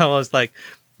it's almost like,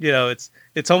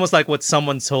 it's almost like what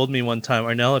someone told me one time,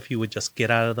 Arnell, if you would just get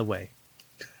out of the way.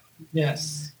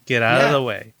 Yes. Get out of the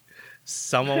way.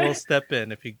 Someone will step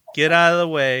in. If you get out of the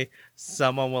way,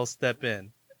 someone will step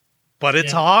in. But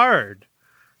it's hard.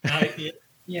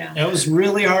 Yeah. It was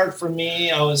really hard for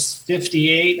me. I was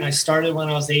 58. And I started when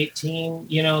I was 18,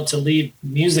 to lead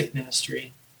music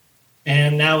ministry.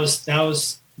 And that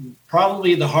was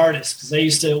probably the hardest, because I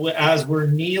used to, as we're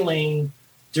kneeling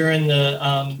during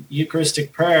the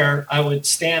Eucharistic prayer, I would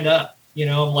stand up,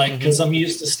 because I'm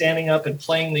used to standing up and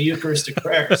playing the Eucharistic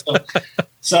prayer.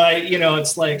 So I,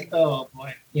 it's like, oh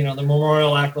boy, the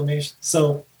memorial acclamation.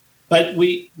 So, but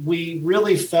we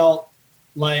really felt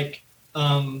like,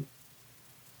 and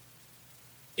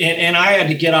I had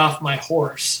to get off my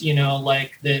horse,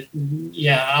 like that.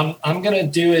 Yeah, I'm going to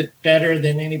do it better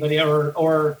than anybody,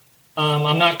 or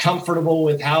I'm not comfortable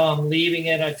with how I'm leaving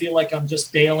it. I feel like I'm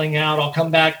just bailing out. I'll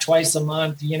come back twice a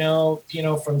month,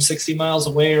 from 60 miles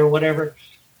away or whatever.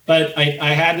 But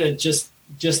I had to just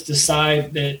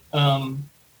decide that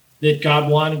that God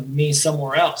wanted me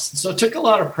somewhere else. And so it took a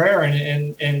lot of prayer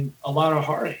and a lot of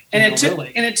heartache. And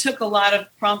it took a lot of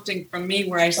prompting from me,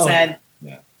 where I said,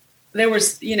 there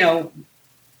was, through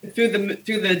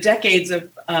the decades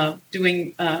of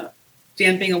doing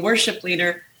Dan being a worship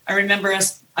leader, I remember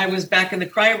I was back in the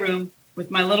Kray room with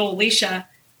my little Alicia,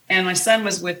 and my son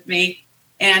was with me,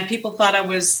 and people thought I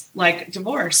was like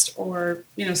divorced or,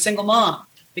 single mom,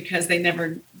 because they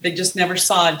just never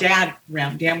saw Dad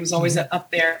around. Dan was always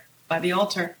up there by the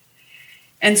altar.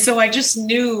 And so I just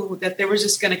knew that there was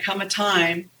just going to come a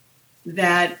time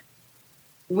that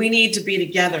we need to be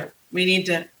together. We need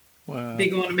to be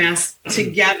going to Mass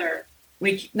together.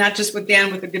 We, not just with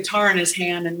Dan with the guitar in his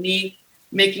hand and me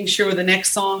making sure the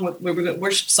next song,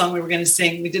 worship song we were going to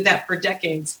sing. We did that for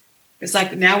decades. It's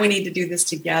like, now we need to do this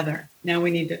together. Now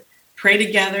we need to pray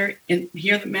together and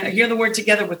hear the word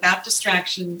together without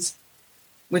distractions,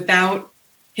 without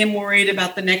him worried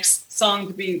about the next song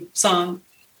to be sung.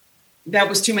 That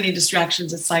was too many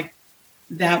distractions. It's like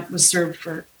that was served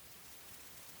for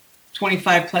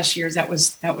 25 plus years. That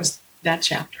was that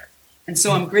chapter. And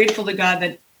so I'm grateful to God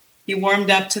that he warmed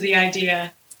up to the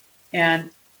idea,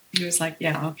 and he was like,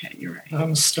 yeah, okay, you're right.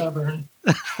 I'm stubborn.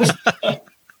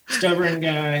 Stubborn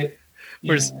guy.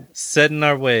 We're set in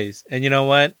our ways. And you know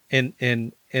what? In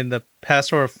the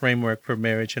pastoral framework for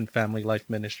marriage and family life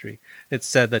ministry, it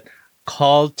said that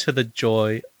called to the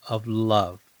joy of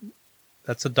love.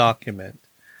 That's a document.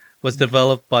 Was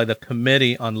developed by the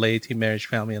Committee on Laity, Marriage,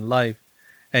 Family, and Life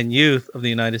and Youth of the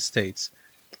United States,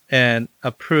 and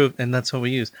approved, and that's what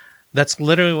we use. That's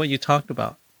literally what you talked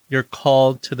about. You're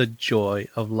called to the joy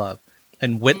of love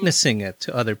and witnessing it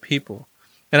to other people.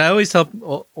 And I always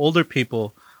tell older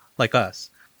people like us,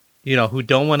 who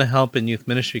don't want to help in youth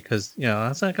ministry because, I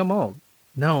was like, I'm old.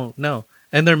 No.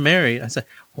 And they're married. I said,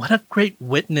 what a great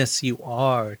witness you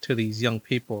are to these young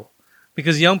people.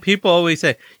 Because young people always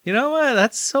say, you know what,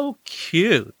 that's so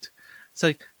cute. It's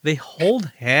like they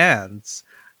hold hands.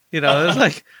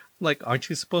 It's like, aren't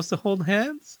you supposed to hold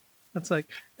hands? That's like,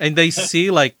 and they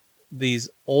see like these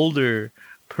older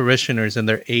parishioners in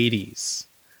their 80s,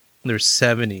 their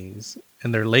 70s,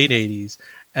 and their late 80s,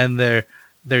 and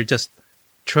they're just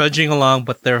trudging along,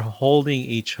 but they're holding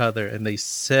each other, and they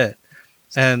sit,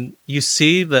 and you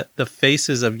see the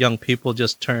faces of young people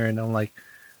just turn. I'm like,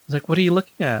 what are you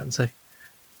looking at? It's like,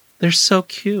 they're so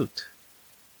cute.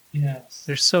 Yes,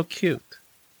 they're so cute.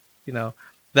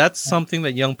 That's something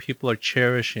that young people are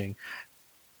cherishing.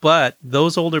 But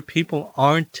those older people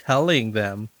aren't telling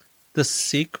them the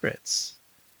secrets.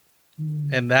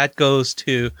 And that goes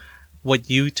to what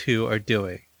you two are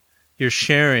doing. You're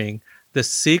sharing the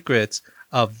secrets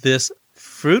of this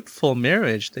fruitful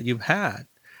marriage that you've had.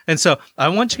 And so I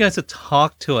want you guys to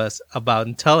talk to us about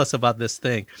and tell us about this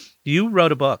thing. You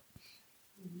wrote a book.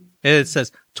 It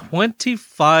says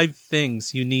 25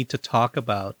 things you need to talk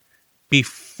about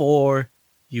before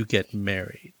you get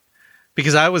married.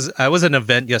 Because I was at an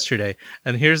event yesterday,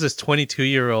 and here's this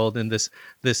 22-year-old and this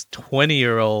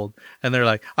 20-year-old, and they're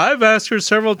like, I've asked her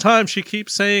several times. She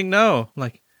keeps saying no. I'm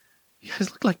like, you guys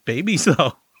look like babies,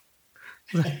 though.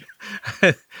 And,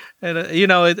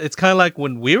 it's kind of like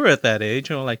when we were at that age,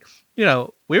 we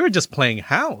were just playing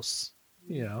house,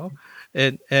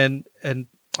 and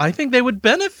I think they would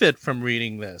benefit from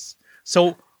reading this.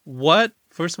 So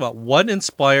first of all, what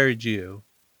inspired you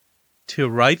to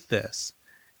write this?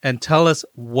 And tell us,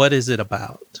 what is it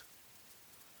about?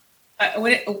 It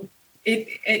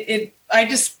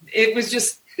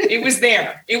was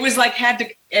there. It was like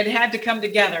it had to come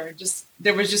together.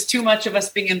 There was just too much of us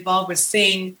being involved with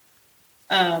seeing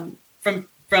from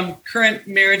current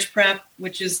marriage prep,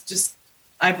 which is just,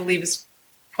 I believe, is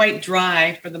quite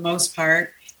dry for the most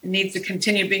part. It needs to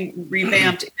continue being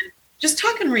revamped. And just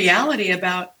talking reality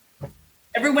about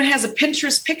everyone has a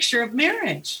Pinterest picture of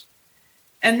marriage.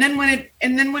 And then when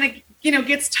it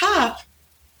gets tough,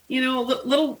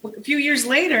 a few years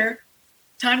later,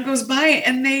 time goes by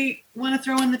and they want to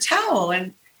throw in the towel.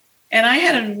 And I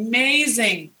had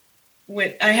amazing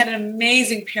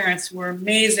parents who were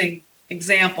amazing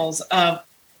examples of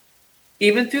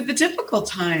even through the difficult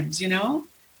times,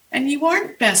 and you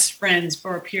aren't best friends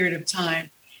for a period of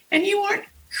time, and you aren't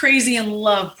crazy in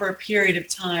love for a period of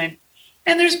time.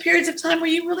 And there's periods of time where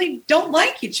you really don't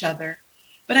like each other.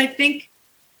 But I think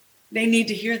they need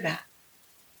to hear that.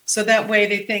 So that way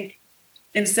they think,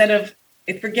 instead of,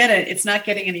 forget it, it's not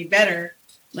getting any better,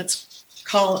 let's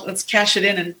cash it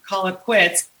in and call it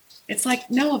quits. It's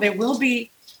like, no, there will be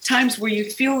times where you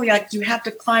feel like you have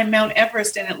to climb Mount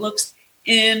Everest and it looks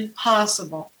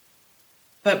impossible.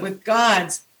 But with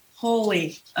God's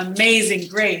holy, amazing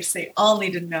grace, they all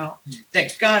need to know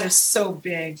that God is so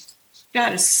big.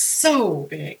 God is so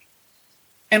big.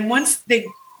 And once they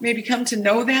maybe come to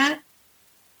know that,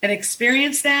 and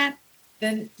experience that,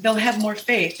 then they'll have more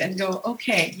faith and go,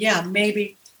 okay, yeah,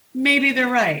 maybe they're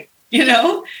right,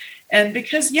 And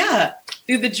because,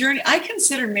 through the journey, I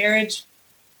consider marriage,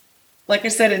 like I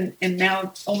said, in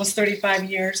now almost 35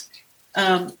 years,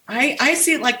 I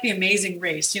see it like The Amazing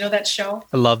Race. You know that show?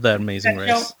 I love that Amazing Race.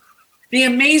 Show? The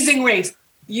Amazing Race.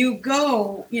 You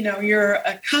go, you're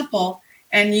a couple,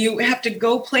 and you have to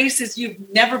go places you've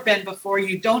never been before.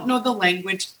 You don't know the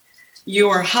language. You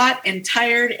are hot and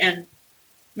tired and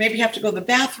maybe have to go to the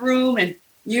bathroom, and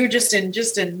you're just in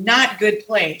a not good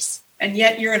place. And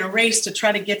yet you're in a race to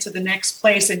try to get to the next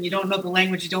place, and you don't know the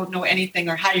language, you don't know anything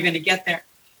or how you're going to get there.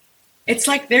 It's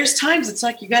like there's times it's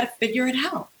like you got to figure it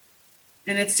out.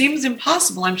 And it seems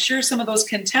impossible. I'm sure some of those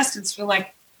contestants feel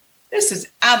like, this is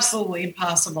absolutely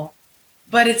impossible.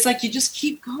 But it's like you just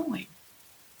keep going.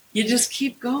 You just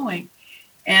keep going.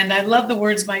 And I love the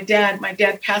words my dad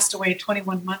passed away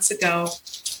 21 months ago,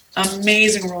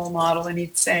 amazing role model. And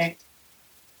he'd say,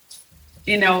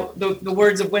 the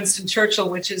words of Winston Churchill,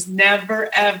 which is never,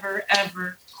 ever,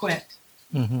 ever quit.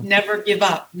 Mm-hmm. Never give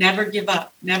up, never give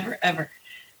up, never, ever.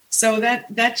 So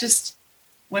that just,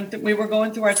 when we were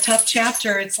going through our tough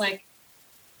chapter, it's like,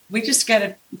 we just got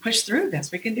to push through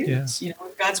this. We can do this,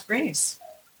 with God's grace.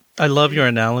 I love your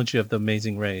analogy of The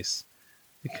Amazing Race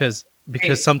because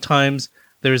sometimes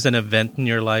there's an event in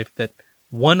your life that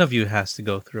one of you has to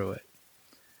go through it.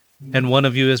 And one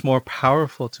of you is more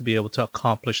powerful to be able to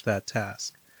accomplish that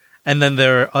task. And then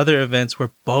there are other events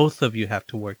where both of you have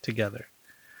to work together.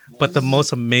 But the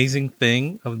most amazing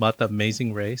thing about The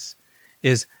Amazing Race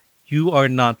is you are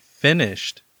not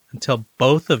finished until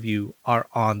both of you are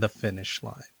on the finish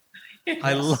line. Yes.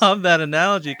 I love that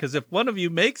analogy because if one of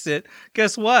you makes it,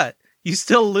 guess what? You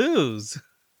still lose.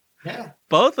 Yeah.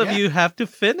 Both of you have to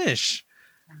finish.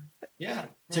 Yeah,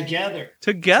 together.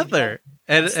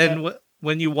 And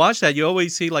when you watch that, you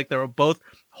always see like they were both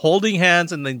holding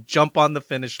hands and then jump on the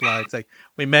finish line. It's like,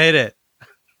 we made it.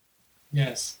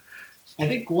 Yes. I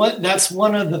think that's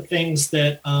one of the things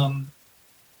that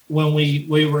when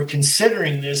we were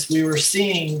considering this, we were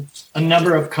seeing a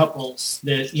number of couples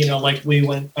that, like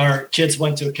our kids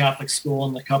went to a Catholic school,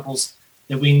 and the couples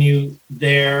that we knew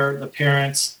there, the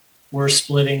parents were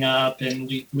splitting up,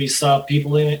 and we saw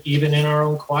people even in our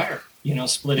own choir,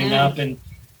 splitting up, and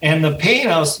the pain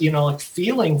I was,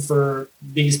 feeling for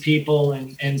these people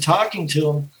and talking to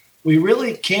them, we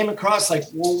really came across like,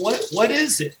 well, what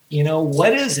is it?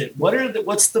 What is it?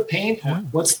 What's the pain point?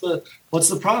 What's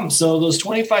the problem? So those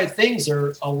 25 things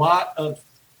are a lot of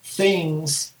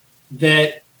things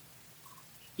that,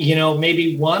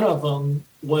 maybe one of them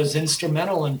was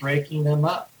instrumental in breaking them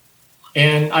up.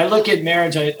 And I look at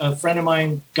marriage. A friend of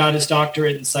mine got his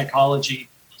doctorate in psychology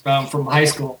from high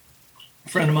school, a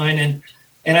friend of mine.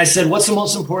 And I said, what's the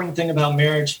most important thing about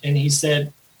marriage? And he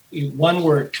said, one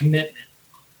word, commitment.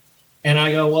 And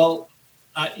I go, well,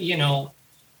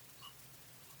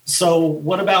 so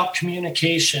what about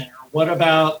communication? Or what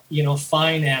about,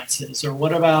 finances? Or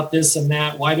what about this and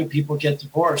that? Why do people get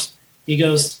divorced? He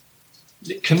goes,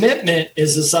 commitment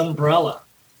is this umbrella.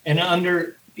 And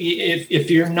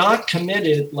if you're not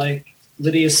committed, like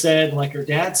Lydia said, like her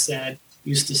dad said,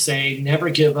 used to say, never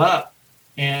give up.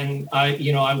 And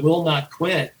I will not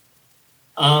quit.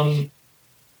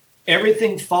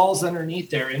 Everything falls underneath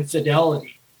there.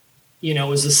 Infidelity,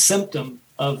 is a symptom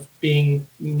of being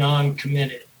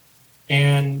non-committed.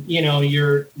 And,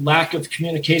 your lack of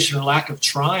communication or lack of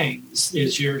trying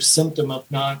is your symptom of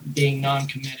not being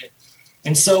non-committed.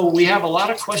 And so we have a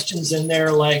lot of questions in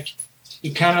there, like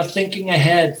you kind of thinking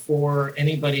ahead for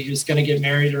anybody who's going to get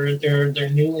married or they're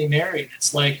newly married.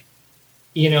 It's like,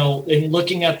 in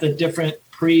looking at the different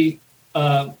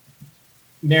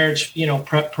marriage,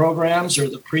 prep programs or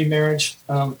the pre-marriage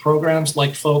programs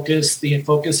like Focus, the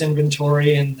Focus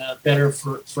Inventory, and the Better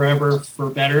Forever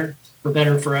for Better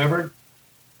Forever.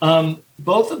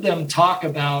 Both of them talk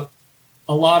about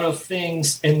a lot of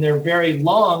things, and they're very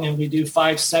long. And we do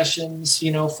 5 sessions,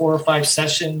 4 or 5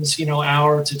 sessions,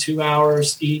 hour to 2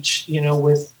 hours each,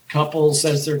 with couples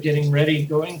as they're getting ready,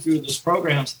 going through those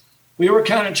programs. We were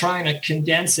kind of trying to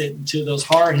condense it into those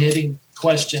hard-hitting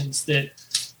questions that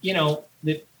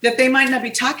they might not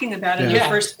be talking about in the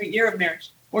first year of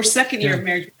marriage or second year of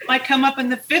marriage. It might come up in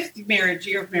the 5th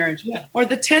year of marriage or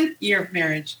the 10th year of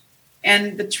marriage.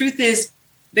 And the truth is,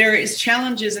 there is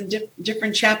challenges in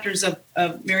different chapters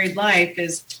of married life.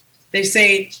 As they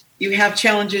say, you have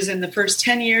challenges in the first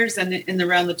 10 years and in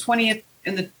around the 20th,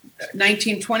 in the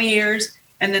 19, 20 years,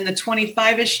 and then the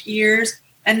 25-ish years.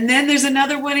 And then there's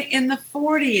another one in the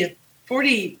 40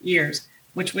 years,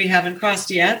 which we haven't crossed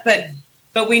yet,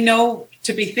 but we know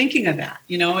to be thinking of that.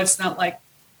 It's not like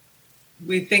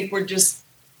we think we're just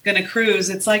going to cruise.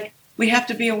 It's like we have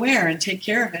to be aware and take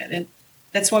care of it. And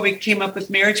that's why we came up with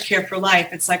Marriage Care for Life.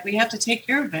 It's like we have to take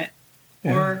care of it.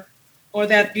 Yeah. Or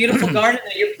that beautiful garden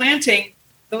that you're planting,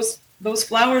 those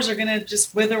flowers are going to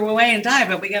just wither away and die,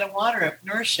 but we got to water it,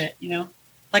 nourish it,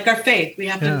 like our faith. We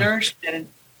have to nourish it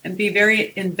and be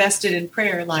very invested in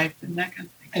prayer life and that kind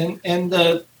of thing. And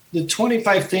the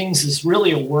 25 things is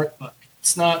really a workbook.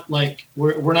 It's not like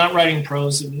we're not writing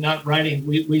prose and not writing.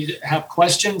 We have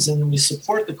questions, and then we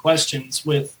support the questions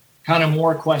with kind of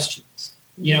more questions.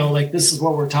 Like this is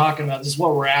what we're talking about. This is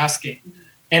what we're asking.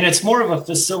 And it's more of a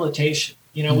facilitation.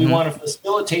 We want to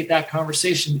facilitate that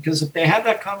conversation, because if they have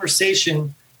that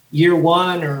conversation year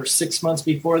 1 or 6 months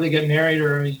before they get married,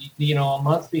 or, a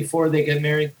month before they get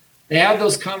married, they have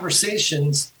those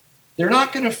conversations. They're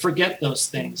not going to forget those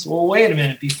things. Well, wait a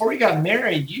minute. Before we got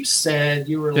married, you said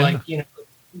you were like,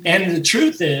 and the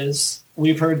truth is,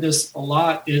 we've heard this a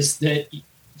lot, is that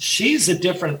she's a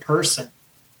different person.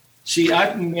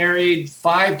 I've married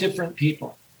 5 different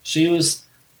people. She was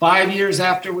 5 years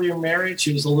after we were married,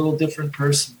 she was a little different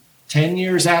person. 10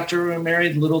 years after we were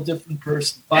married, a little different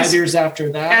person. 5 years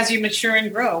after that. As you mature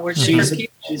and grow, we're different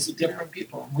people. She's a different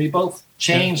people. We both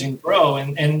change and grow.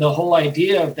 And the whole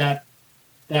idea of that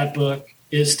book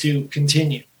is to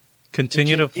continue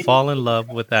to fall in love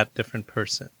with that different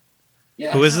person,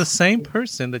 who is the same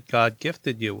person that God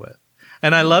gifted you with.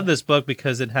 And I love this book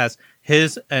because it has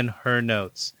his and her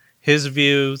notes, his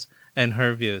views and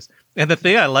her views. And the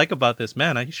thing I like about this,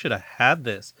 man, I should have had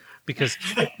this because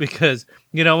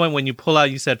when you pull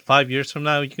out, you said 5 years from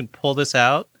now, you can pull this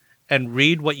out and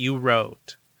read what you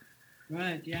wrote.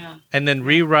 Right. Yeah. And then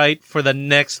rewrite for the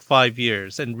next 5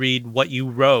 years and read what you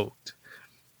wrote.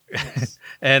 Yes.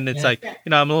 And it's I'm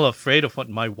a little afraid of what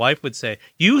my wife would say.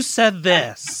 You said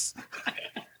this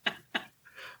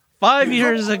 5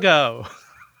 years ago.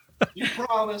 You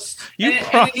promised.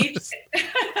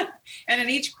 And in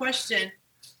each question,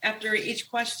 after each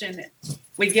question,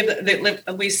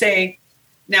 we say,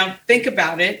 now think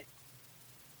about it.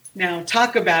 Now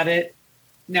talk about it.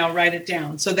 Now write it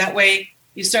down. So that way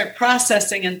you start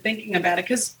processing and thinking about it.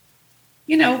 Because,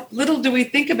 little do we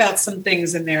think about some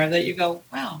things in there that you go,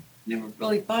 wow, never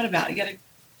really thought about. You got to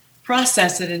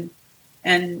process it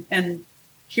and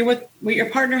hear what your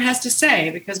partner has to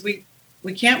say, because we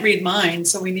can't read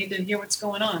minds, so we need to hear what's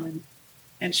going on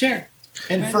and share.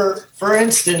 And for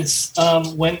instance,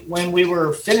 when we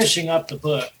were finishing up the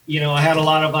book, I had a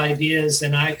lot of ideas,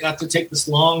 and I got to take this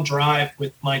long drive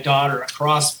with my daughter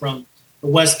across from the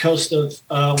west coast of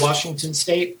Washington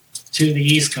State to the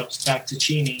east coast, back to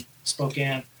Cheney,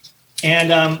 Spokane.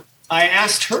 And I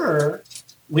asked her,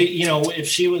 if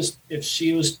she was,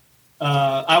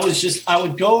 I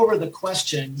would go over the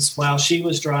questions while she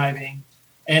was driving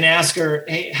and ask her,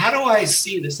 hey, how do I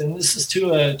see this? And this is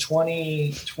to a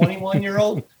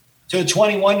 21-year-old, to a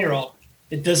 21-year-old.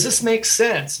 Does this make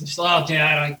sense? And she's like, oh,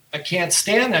 Dad, I can't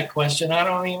stand that question. I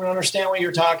don't even understand what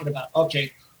you're talking about.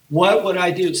 Okay, what would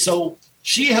I do? So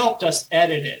she helped us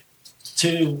edit it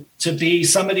to be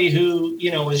somebody who,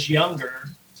 is younger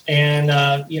and,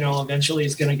 eventually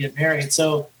is going to get married.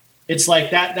 So it's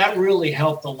like that really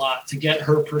helped a lot to get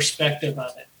her perspective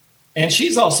of it. And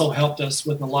she's also helped us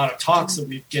with a lot of talks that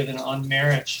we've given on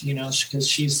marriage, because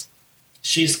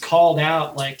she's called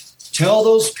out, like, tell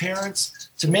those parents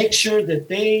to make sure that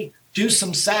they do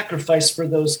some sacrifice for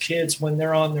those kids when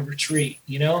they're on the retreat,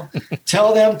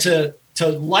 tell them to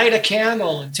light a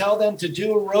candle and tell them to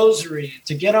do a rosary,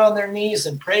 to get on their knees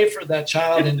and pray for that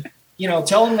child and,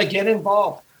 tell them to get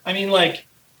involved. I mean, like,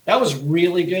 that was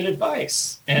really good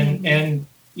advice. And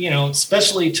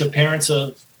especially to parents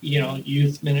of,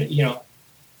 youth,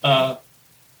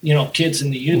 kids in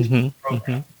the youth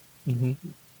program.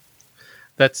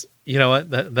 That's,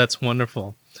 that's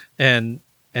wonderful. And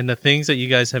the things that you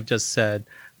guys have just said,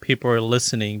 people are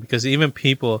listening, because even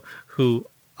people who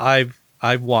I've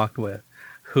walked with,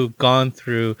 who've gone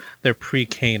through their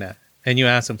pre-Cana, and you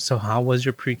ask them, so how was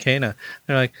your pre-Cana?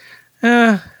 They're like,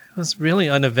 it was really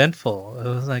uneventful.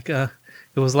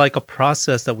 It was like a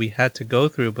process that we had to go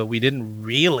through, but we didn't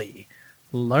really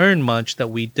learn much.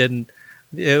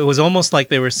 It was almost like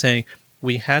they were saying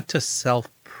we had to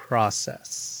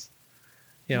self-process,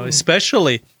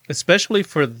 especially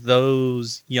for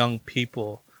those young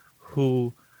people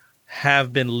who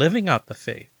have been living out the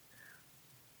faith.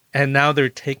 And now they're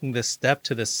taking this step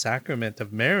to the sacrament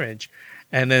of marriage.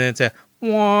 And then it's a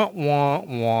wah, wah,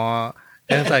 wah.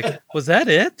 And it's like, was that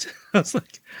it? It's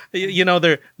like,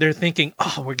 they're thinking,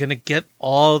 oh, we're going to get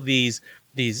all these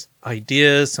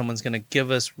ideas. Someone's going to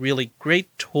give us really great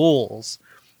tools,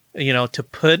 to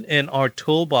put in our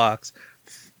toolbox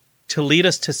to lead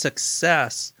us to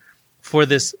success for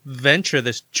this venture,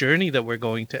 this journey that we're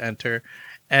going to enter.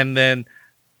 And then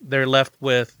they're left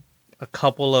with a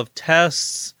couple of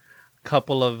tests, a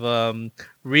couple of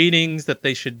readings that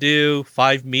they should do,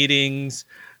 5 meetings.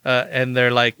 And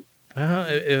they're like,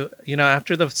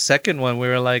 after the second one, we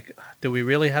were like, do we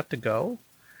really have to go?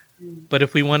 But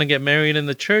if we want to get married in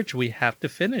the church, we have to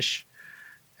finish.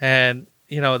 And,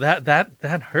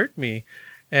 that hurt me.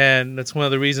 And that's one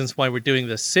of the reasons why we're doing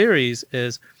this series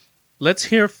is let's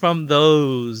hear from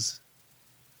those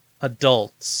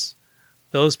adults,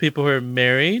 those people who are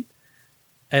married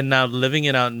and now living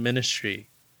it out in ministry,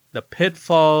 the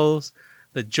pitfalls,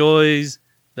 the joys,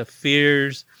 the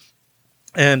fears,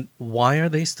 and why are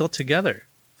they still together?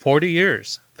 40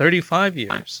 years, 35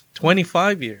 years,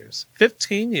 25 years,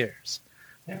 15 years.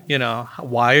 Yeah.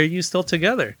 Why are you still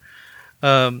together?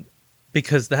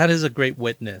 Because that is a great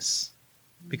witness.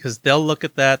 Because they'll look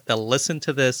at that, they'll listen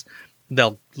to this,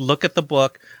 they'll look at the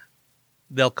book,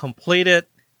 they'll complete it.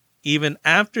 Even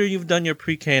after you've done your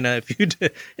pre-Cana,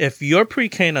 if your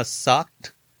pre-Cana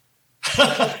sucked,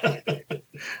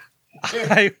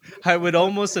 I would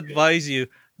almost advise you,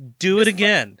 do it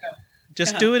again.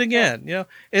 Just do it again.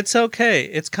 It's okay.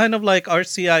 It's kind of like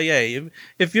RCIA.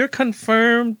 If you're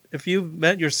confirmed, if you've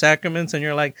met your sacraments and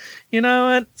you're like, you know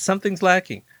what, something's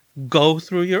lacking, go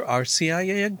through your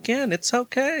RCIA again. It's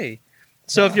okay.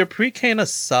 So if your pre-Cana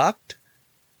sucked,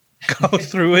 go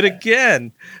through it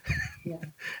again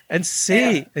and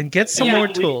see and get some more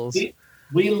tools.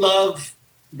 We love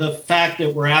the fact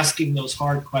that we're asking those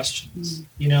hard questions,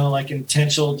 like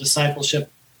intentional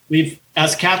discipleship.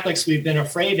 As Catholics, we've been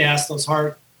afraid to ask those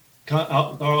hard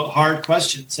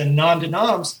questions. And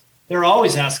non-denoms, they're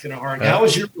always asking a hard. How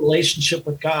is your relationship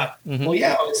with God? Mm-hmm.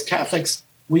 Well, as Catholics,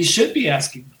 we should be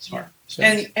asking those hard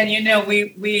questions. And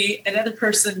we another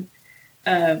person,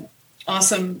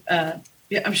 awesome.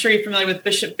 I'm sure you're familiar with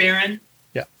Bishop Barron.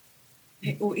 Yeah,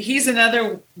 he's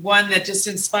another one that just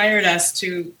inspired us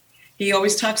to. He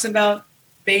always talks about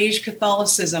beige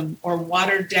Catholicism or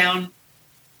watered down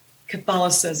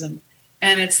Catholicism.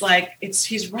 And it's like,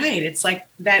 he's right. It's like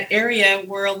that area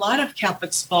where a lot of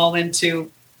Catholics fall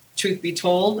into, truth be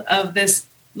told, of this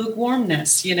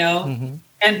lukewarmness, Mm-hmm.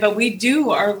 But we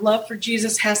our love for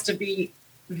Jesus has to be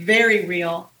very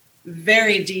real,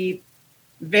 very deep,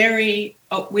 we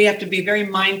have to be very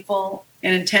mindful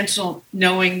and intentional,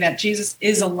 knowing that Jesus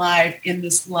is alive in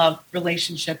this love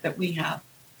relationship that we have.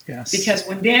 Yes. Because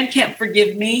when Dan can't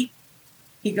forgive me,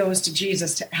 he goes to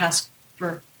Jesus to ask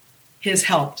for his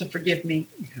help to forgive me.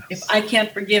 Yes. If I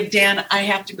can't forgive Dan, I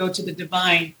have to go to the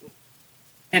divine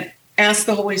and ask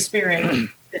the Holy Spirit to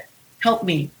help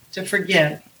me to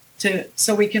forgive,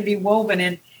 so we can be woven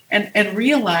in and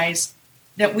realize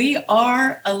that we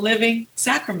are a living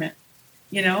sacrament.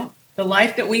 You know, the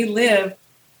life that we live,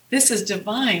 this is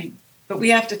divine, but we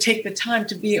have to take the time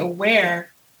to be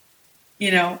aware,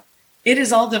 you know, it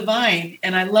is all divine.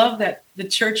 And I love that the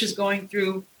church is going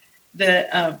through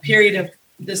the period of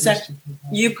the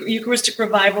Eucharistic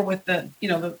revival with the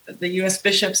U.S.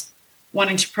 bishops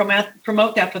wanting to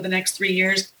promote that for the next 3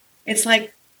 years. It's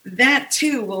like that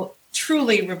too will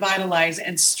truly revitalize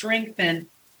and strengthen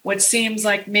what seems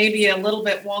like maybe a little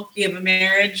bit wonky of a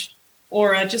marriage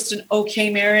or just an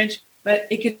okay marriage, but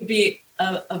it could be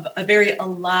a very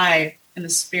alive in the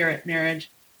spirit marriage.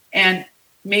 And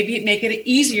maybe make it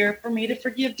easier for me to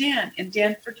forgive Dan and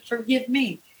Dan forgive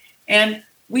me. And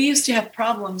we used to have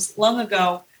problems long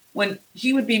ago when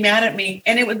he would be mad at me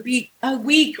and it would be a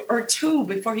week or two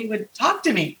before he would talk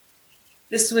to me.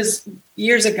 This was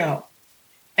years ago.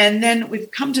 And then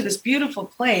we've come to this beautiful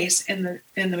place in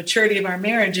the maturity of our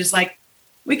marriage is like,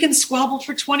 we can squabble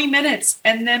for 20 minutes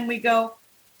and then we go,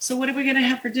 so what are we going to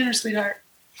have for dinner, sweetheart?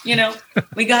 You know,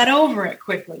 we got over it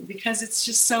quickly because it's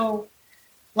just so,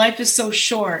 life is so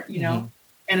short, you know,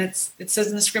 and it says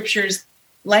in the scriptures,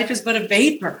 life is but a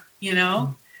vapor, you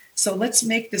know, so let's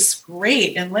make this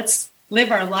great and let's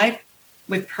live our life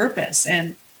with purpose.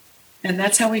 And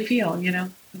that's how we feel, you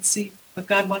know, let's see what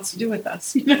God wants to do with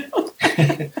us, you know.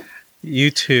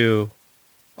 You two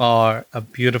are a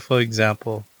beautiful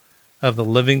example of the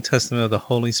living testament of the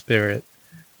Holy Spirit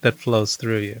that flows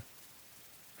through you,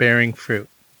 bearing fruit.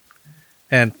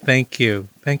 And thank you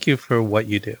for what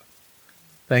you do.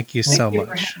 Thank you so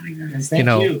much. Thank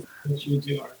you. What you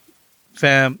do, Art.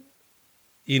 Fam,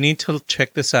 you need to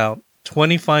check this out.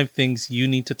 25 things you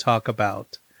need to talk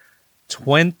about.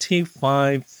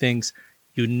 25 things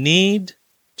you need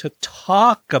to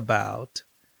talk about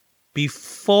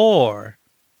before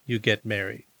you get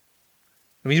married.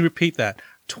 Let me repeat that.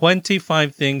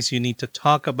 25 things you need to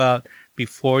talk about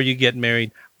before you get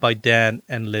married by Dan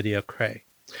and Lydia Kray.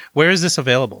 Where is this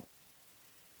available?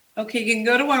 Okay, you can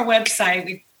go to our website.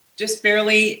 We just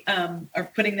barely are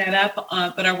putting that up,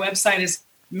 but our website is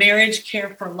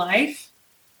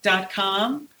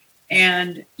marriagecareforlife.com,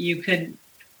 and you could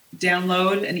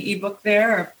download an ebook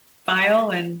there or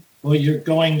file. And well, you're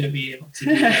going to be able to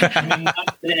do that. I mean,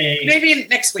 not today. Maybe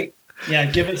next week. Yeah,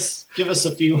 give us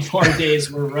a few more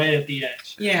days. We're right at the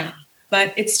edge. Yeah,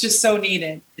 but it's just so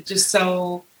needed. It's just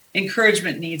so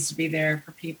encouragement needs to be there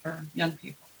for people, young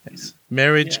people. Yes.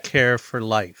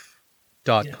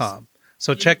 Marriagecareforlife.com.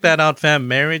 So check that out, fam.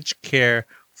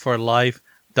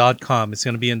 Marriagecareforlife.com. It's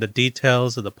going to be in the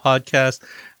details of the podcast.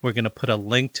 We're going to put a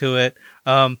link to it.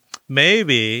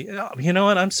 Maybe, you know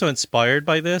what? I'm so inspired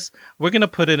by this. We're going to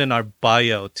put it in our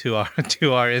bio to our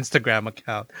Instagram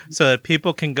account so that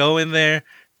people can go in there,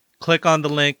 click on the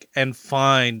link, and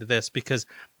find this, because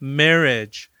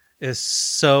marriage is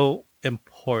so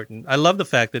important. I love the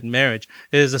fact that marriage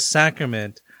is a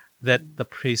sacrament that the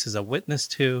priest is a witness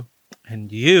to,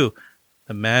 and you,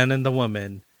 the man and the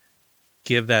woman,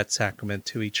 give that sacrament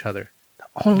to each other. The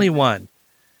only one.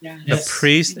 Yeah. The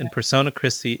priest in persona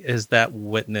Christi is that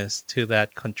witness to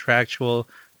that contractual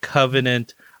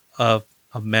covenant of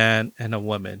a man and a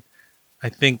woman. I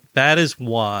think that is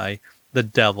why the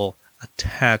devil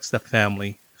attacks the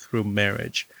family through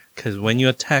marriage. Because when you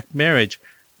attack marriage,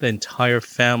 the entire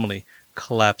family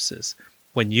collapses.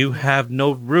 When you have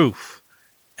no roof,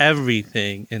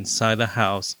 everything inside the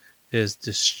house is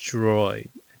destroyed,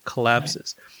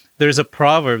 collapses. Right. There's a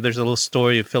proverb, there's a little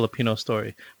story, a Filipino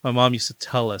story. My mom used to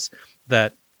tell us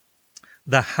that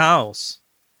the house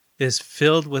is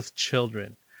filled with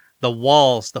children. The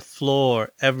walls, the floor,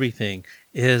 everything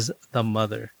is the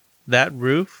mother. That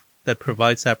roof that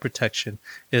provides that protection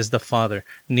is the father.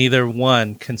 Neither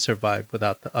one can survive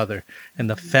without the other.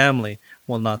 And the family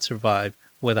will not survive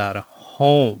without a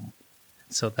home.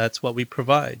 So that's what we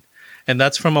provide. And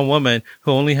that's from a woman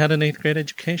who only had an 8th grade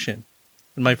education.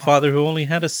 And my father, who only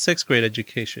had a 6th grade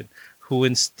education, who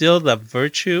instilled the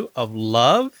virtue of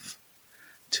love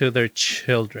to their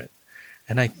children.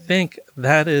 And I think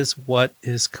that is what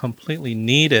is completely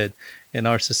needed in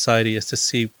our society, is to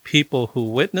see people who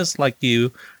witness like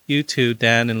you two,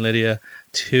 Dan and Lydia,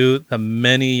 to the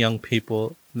many young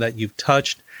people that you've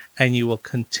touched and you will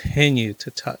continue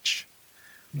to touch.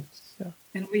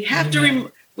 And we have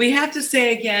to we have to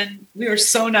say again, we are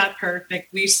so not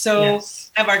perfect. We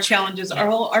have our challenges. Our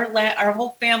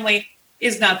whole family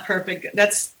is not perfect.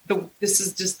 This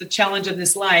is just the challenge of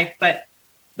this life. But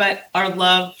our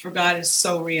love for God is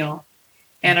so real,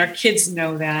 and our kids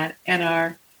know that,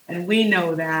 and we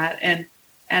know that,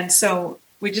 and so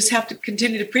we just have to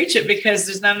continue to preach it because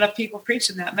there's not enough people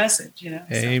preaching that message.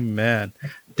 Amen.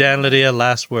 Dan, Lydia,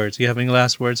 last words. You have any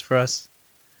last words for us?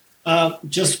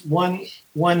 Just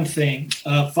one thing.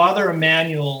 Father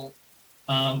Emmanuel,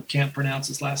 can't pronounce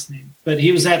his last name, but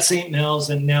he was at St. Mel's,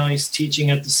 and now he's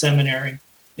teaching at the seminary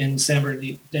in San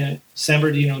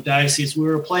Bernardino Diocese. We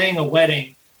were playing a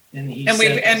wedding, and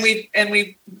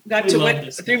we've got to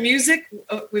witness through music.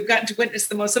 We've gotten to witness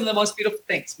some of the most beautiful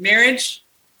things: marriage,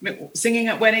 singing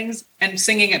at weddings, and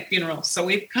singing at funerals. So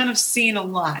we've kind of seen a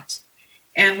lot,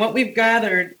 and what we've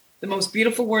gathered, the most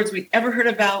beautiful words we've ever heard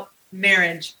about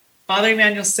marriage. Father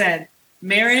Emmanuel said,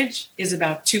 marriage is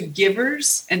about two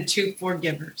givers and two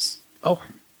forgivers. Oh.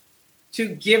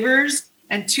 Two givers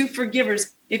and two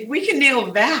forgivers. If we can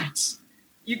nail that,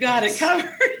 you got it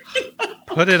covered.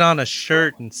 Put it on a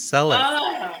shirt and sell it.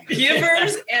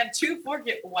 Givers and two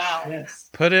forgivers. Wow. Yes.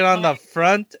 Put it on the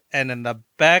front and in the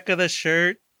back of the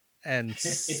shirt and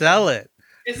sell it.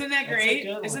 Isn't that great?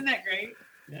 Isn't that great?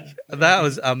 Yeah. That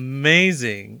was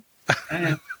amazing.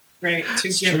 Great.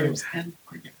 Two givers and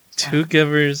forgivers. Two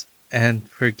givers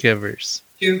and forgivers.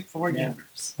 Two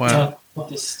forgivers. Wow.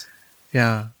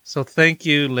 Yeah. So thank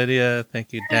you, Lydia.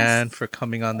 Thank you, Dan, for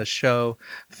coming on the show.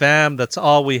 Fam, that's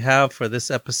all we have for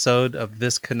this episode of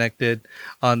This Connected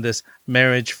on this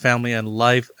Marriage, Family, and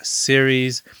Life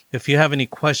series. If you have any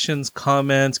questions,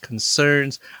 comments,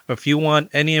 concerns, or if you want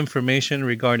any information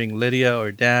regarding Lydia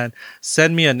or Dan,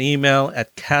 send me an email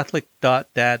at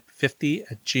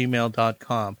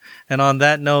catholic.dad50@gmail.com. And on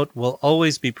that note, we'll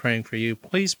always be praying for you.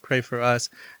 Please pray for us.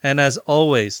 And as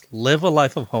always, live a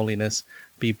life of holiness.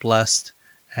 Be blessed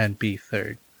and be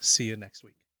third. See you next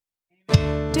week.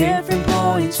 Different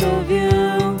points of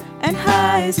view and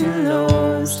highs and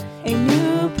lows. A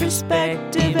new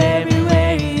perspective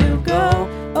everywhere you go.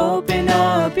 Open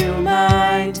up your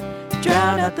mind,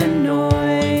 drown out the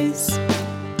noise,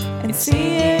 and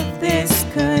see if this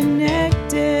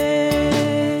connected.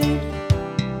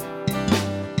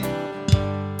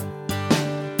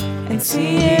 And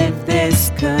see if this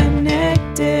connected.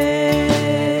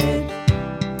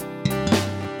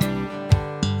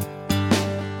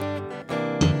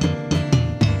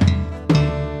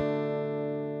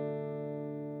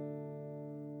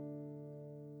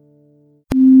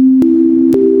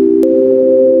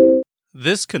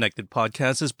 This Connected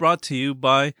podcast is brought to you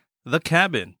by The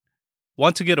Cabin.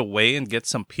 Want to get away and get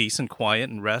some peace and quiet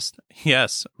and rest?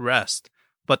 Yes, rest,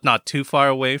 but not too far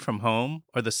away from home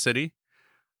or the city?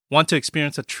 Want to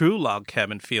experience a true log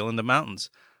cabin feel in the mountains?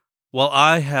 Well,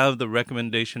 I have the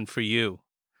recommendation for you.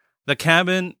 The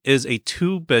Cabin is a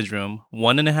 2-bedroom,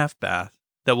 1.5 bath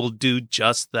that will do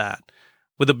just that.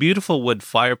 With a beautiful wood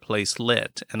fireplace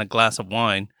lit and a glass of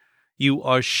wine, you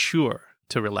are sure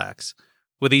to relax.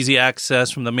 With easy access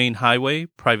from the main highway,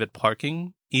 private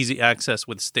parking, easy access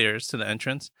with stairs to the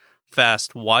entrance,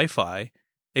 fast Wi-Fi,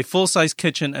 a full-size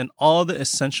kitchen, and all the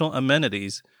essential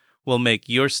amenities will make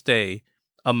your stay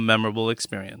a memorable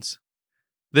experience.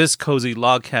 This cozy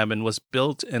log cabin was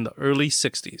built in the early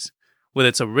 60s with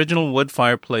its original wood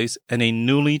fireplace and a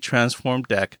newly transformed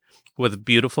deck with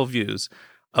beautiful views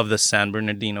of the San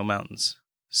Bernardino Mountains.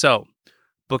 So,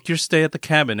 book your stay at the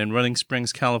Cabin in Running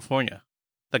Springs, California.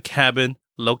 The Cabin,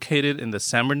 located in the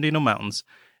San Bernardino Mountains,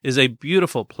 is a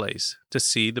beautiful place to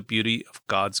see the beauty of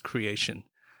God's creation.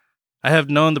 I have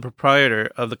known the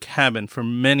proprietor of the Cabin for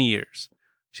many years.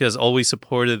 She has always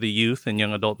supported the youth and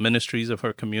young adult ministries of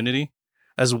her community,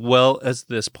 as well as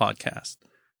this podcast.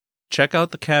 Check out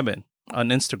the Cabin on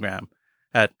Instagram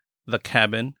at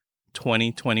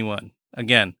thecabin2021.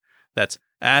 Again, that's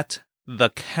at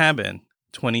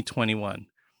thecabin2021.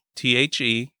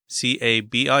 THECABIN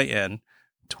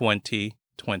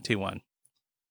 2021.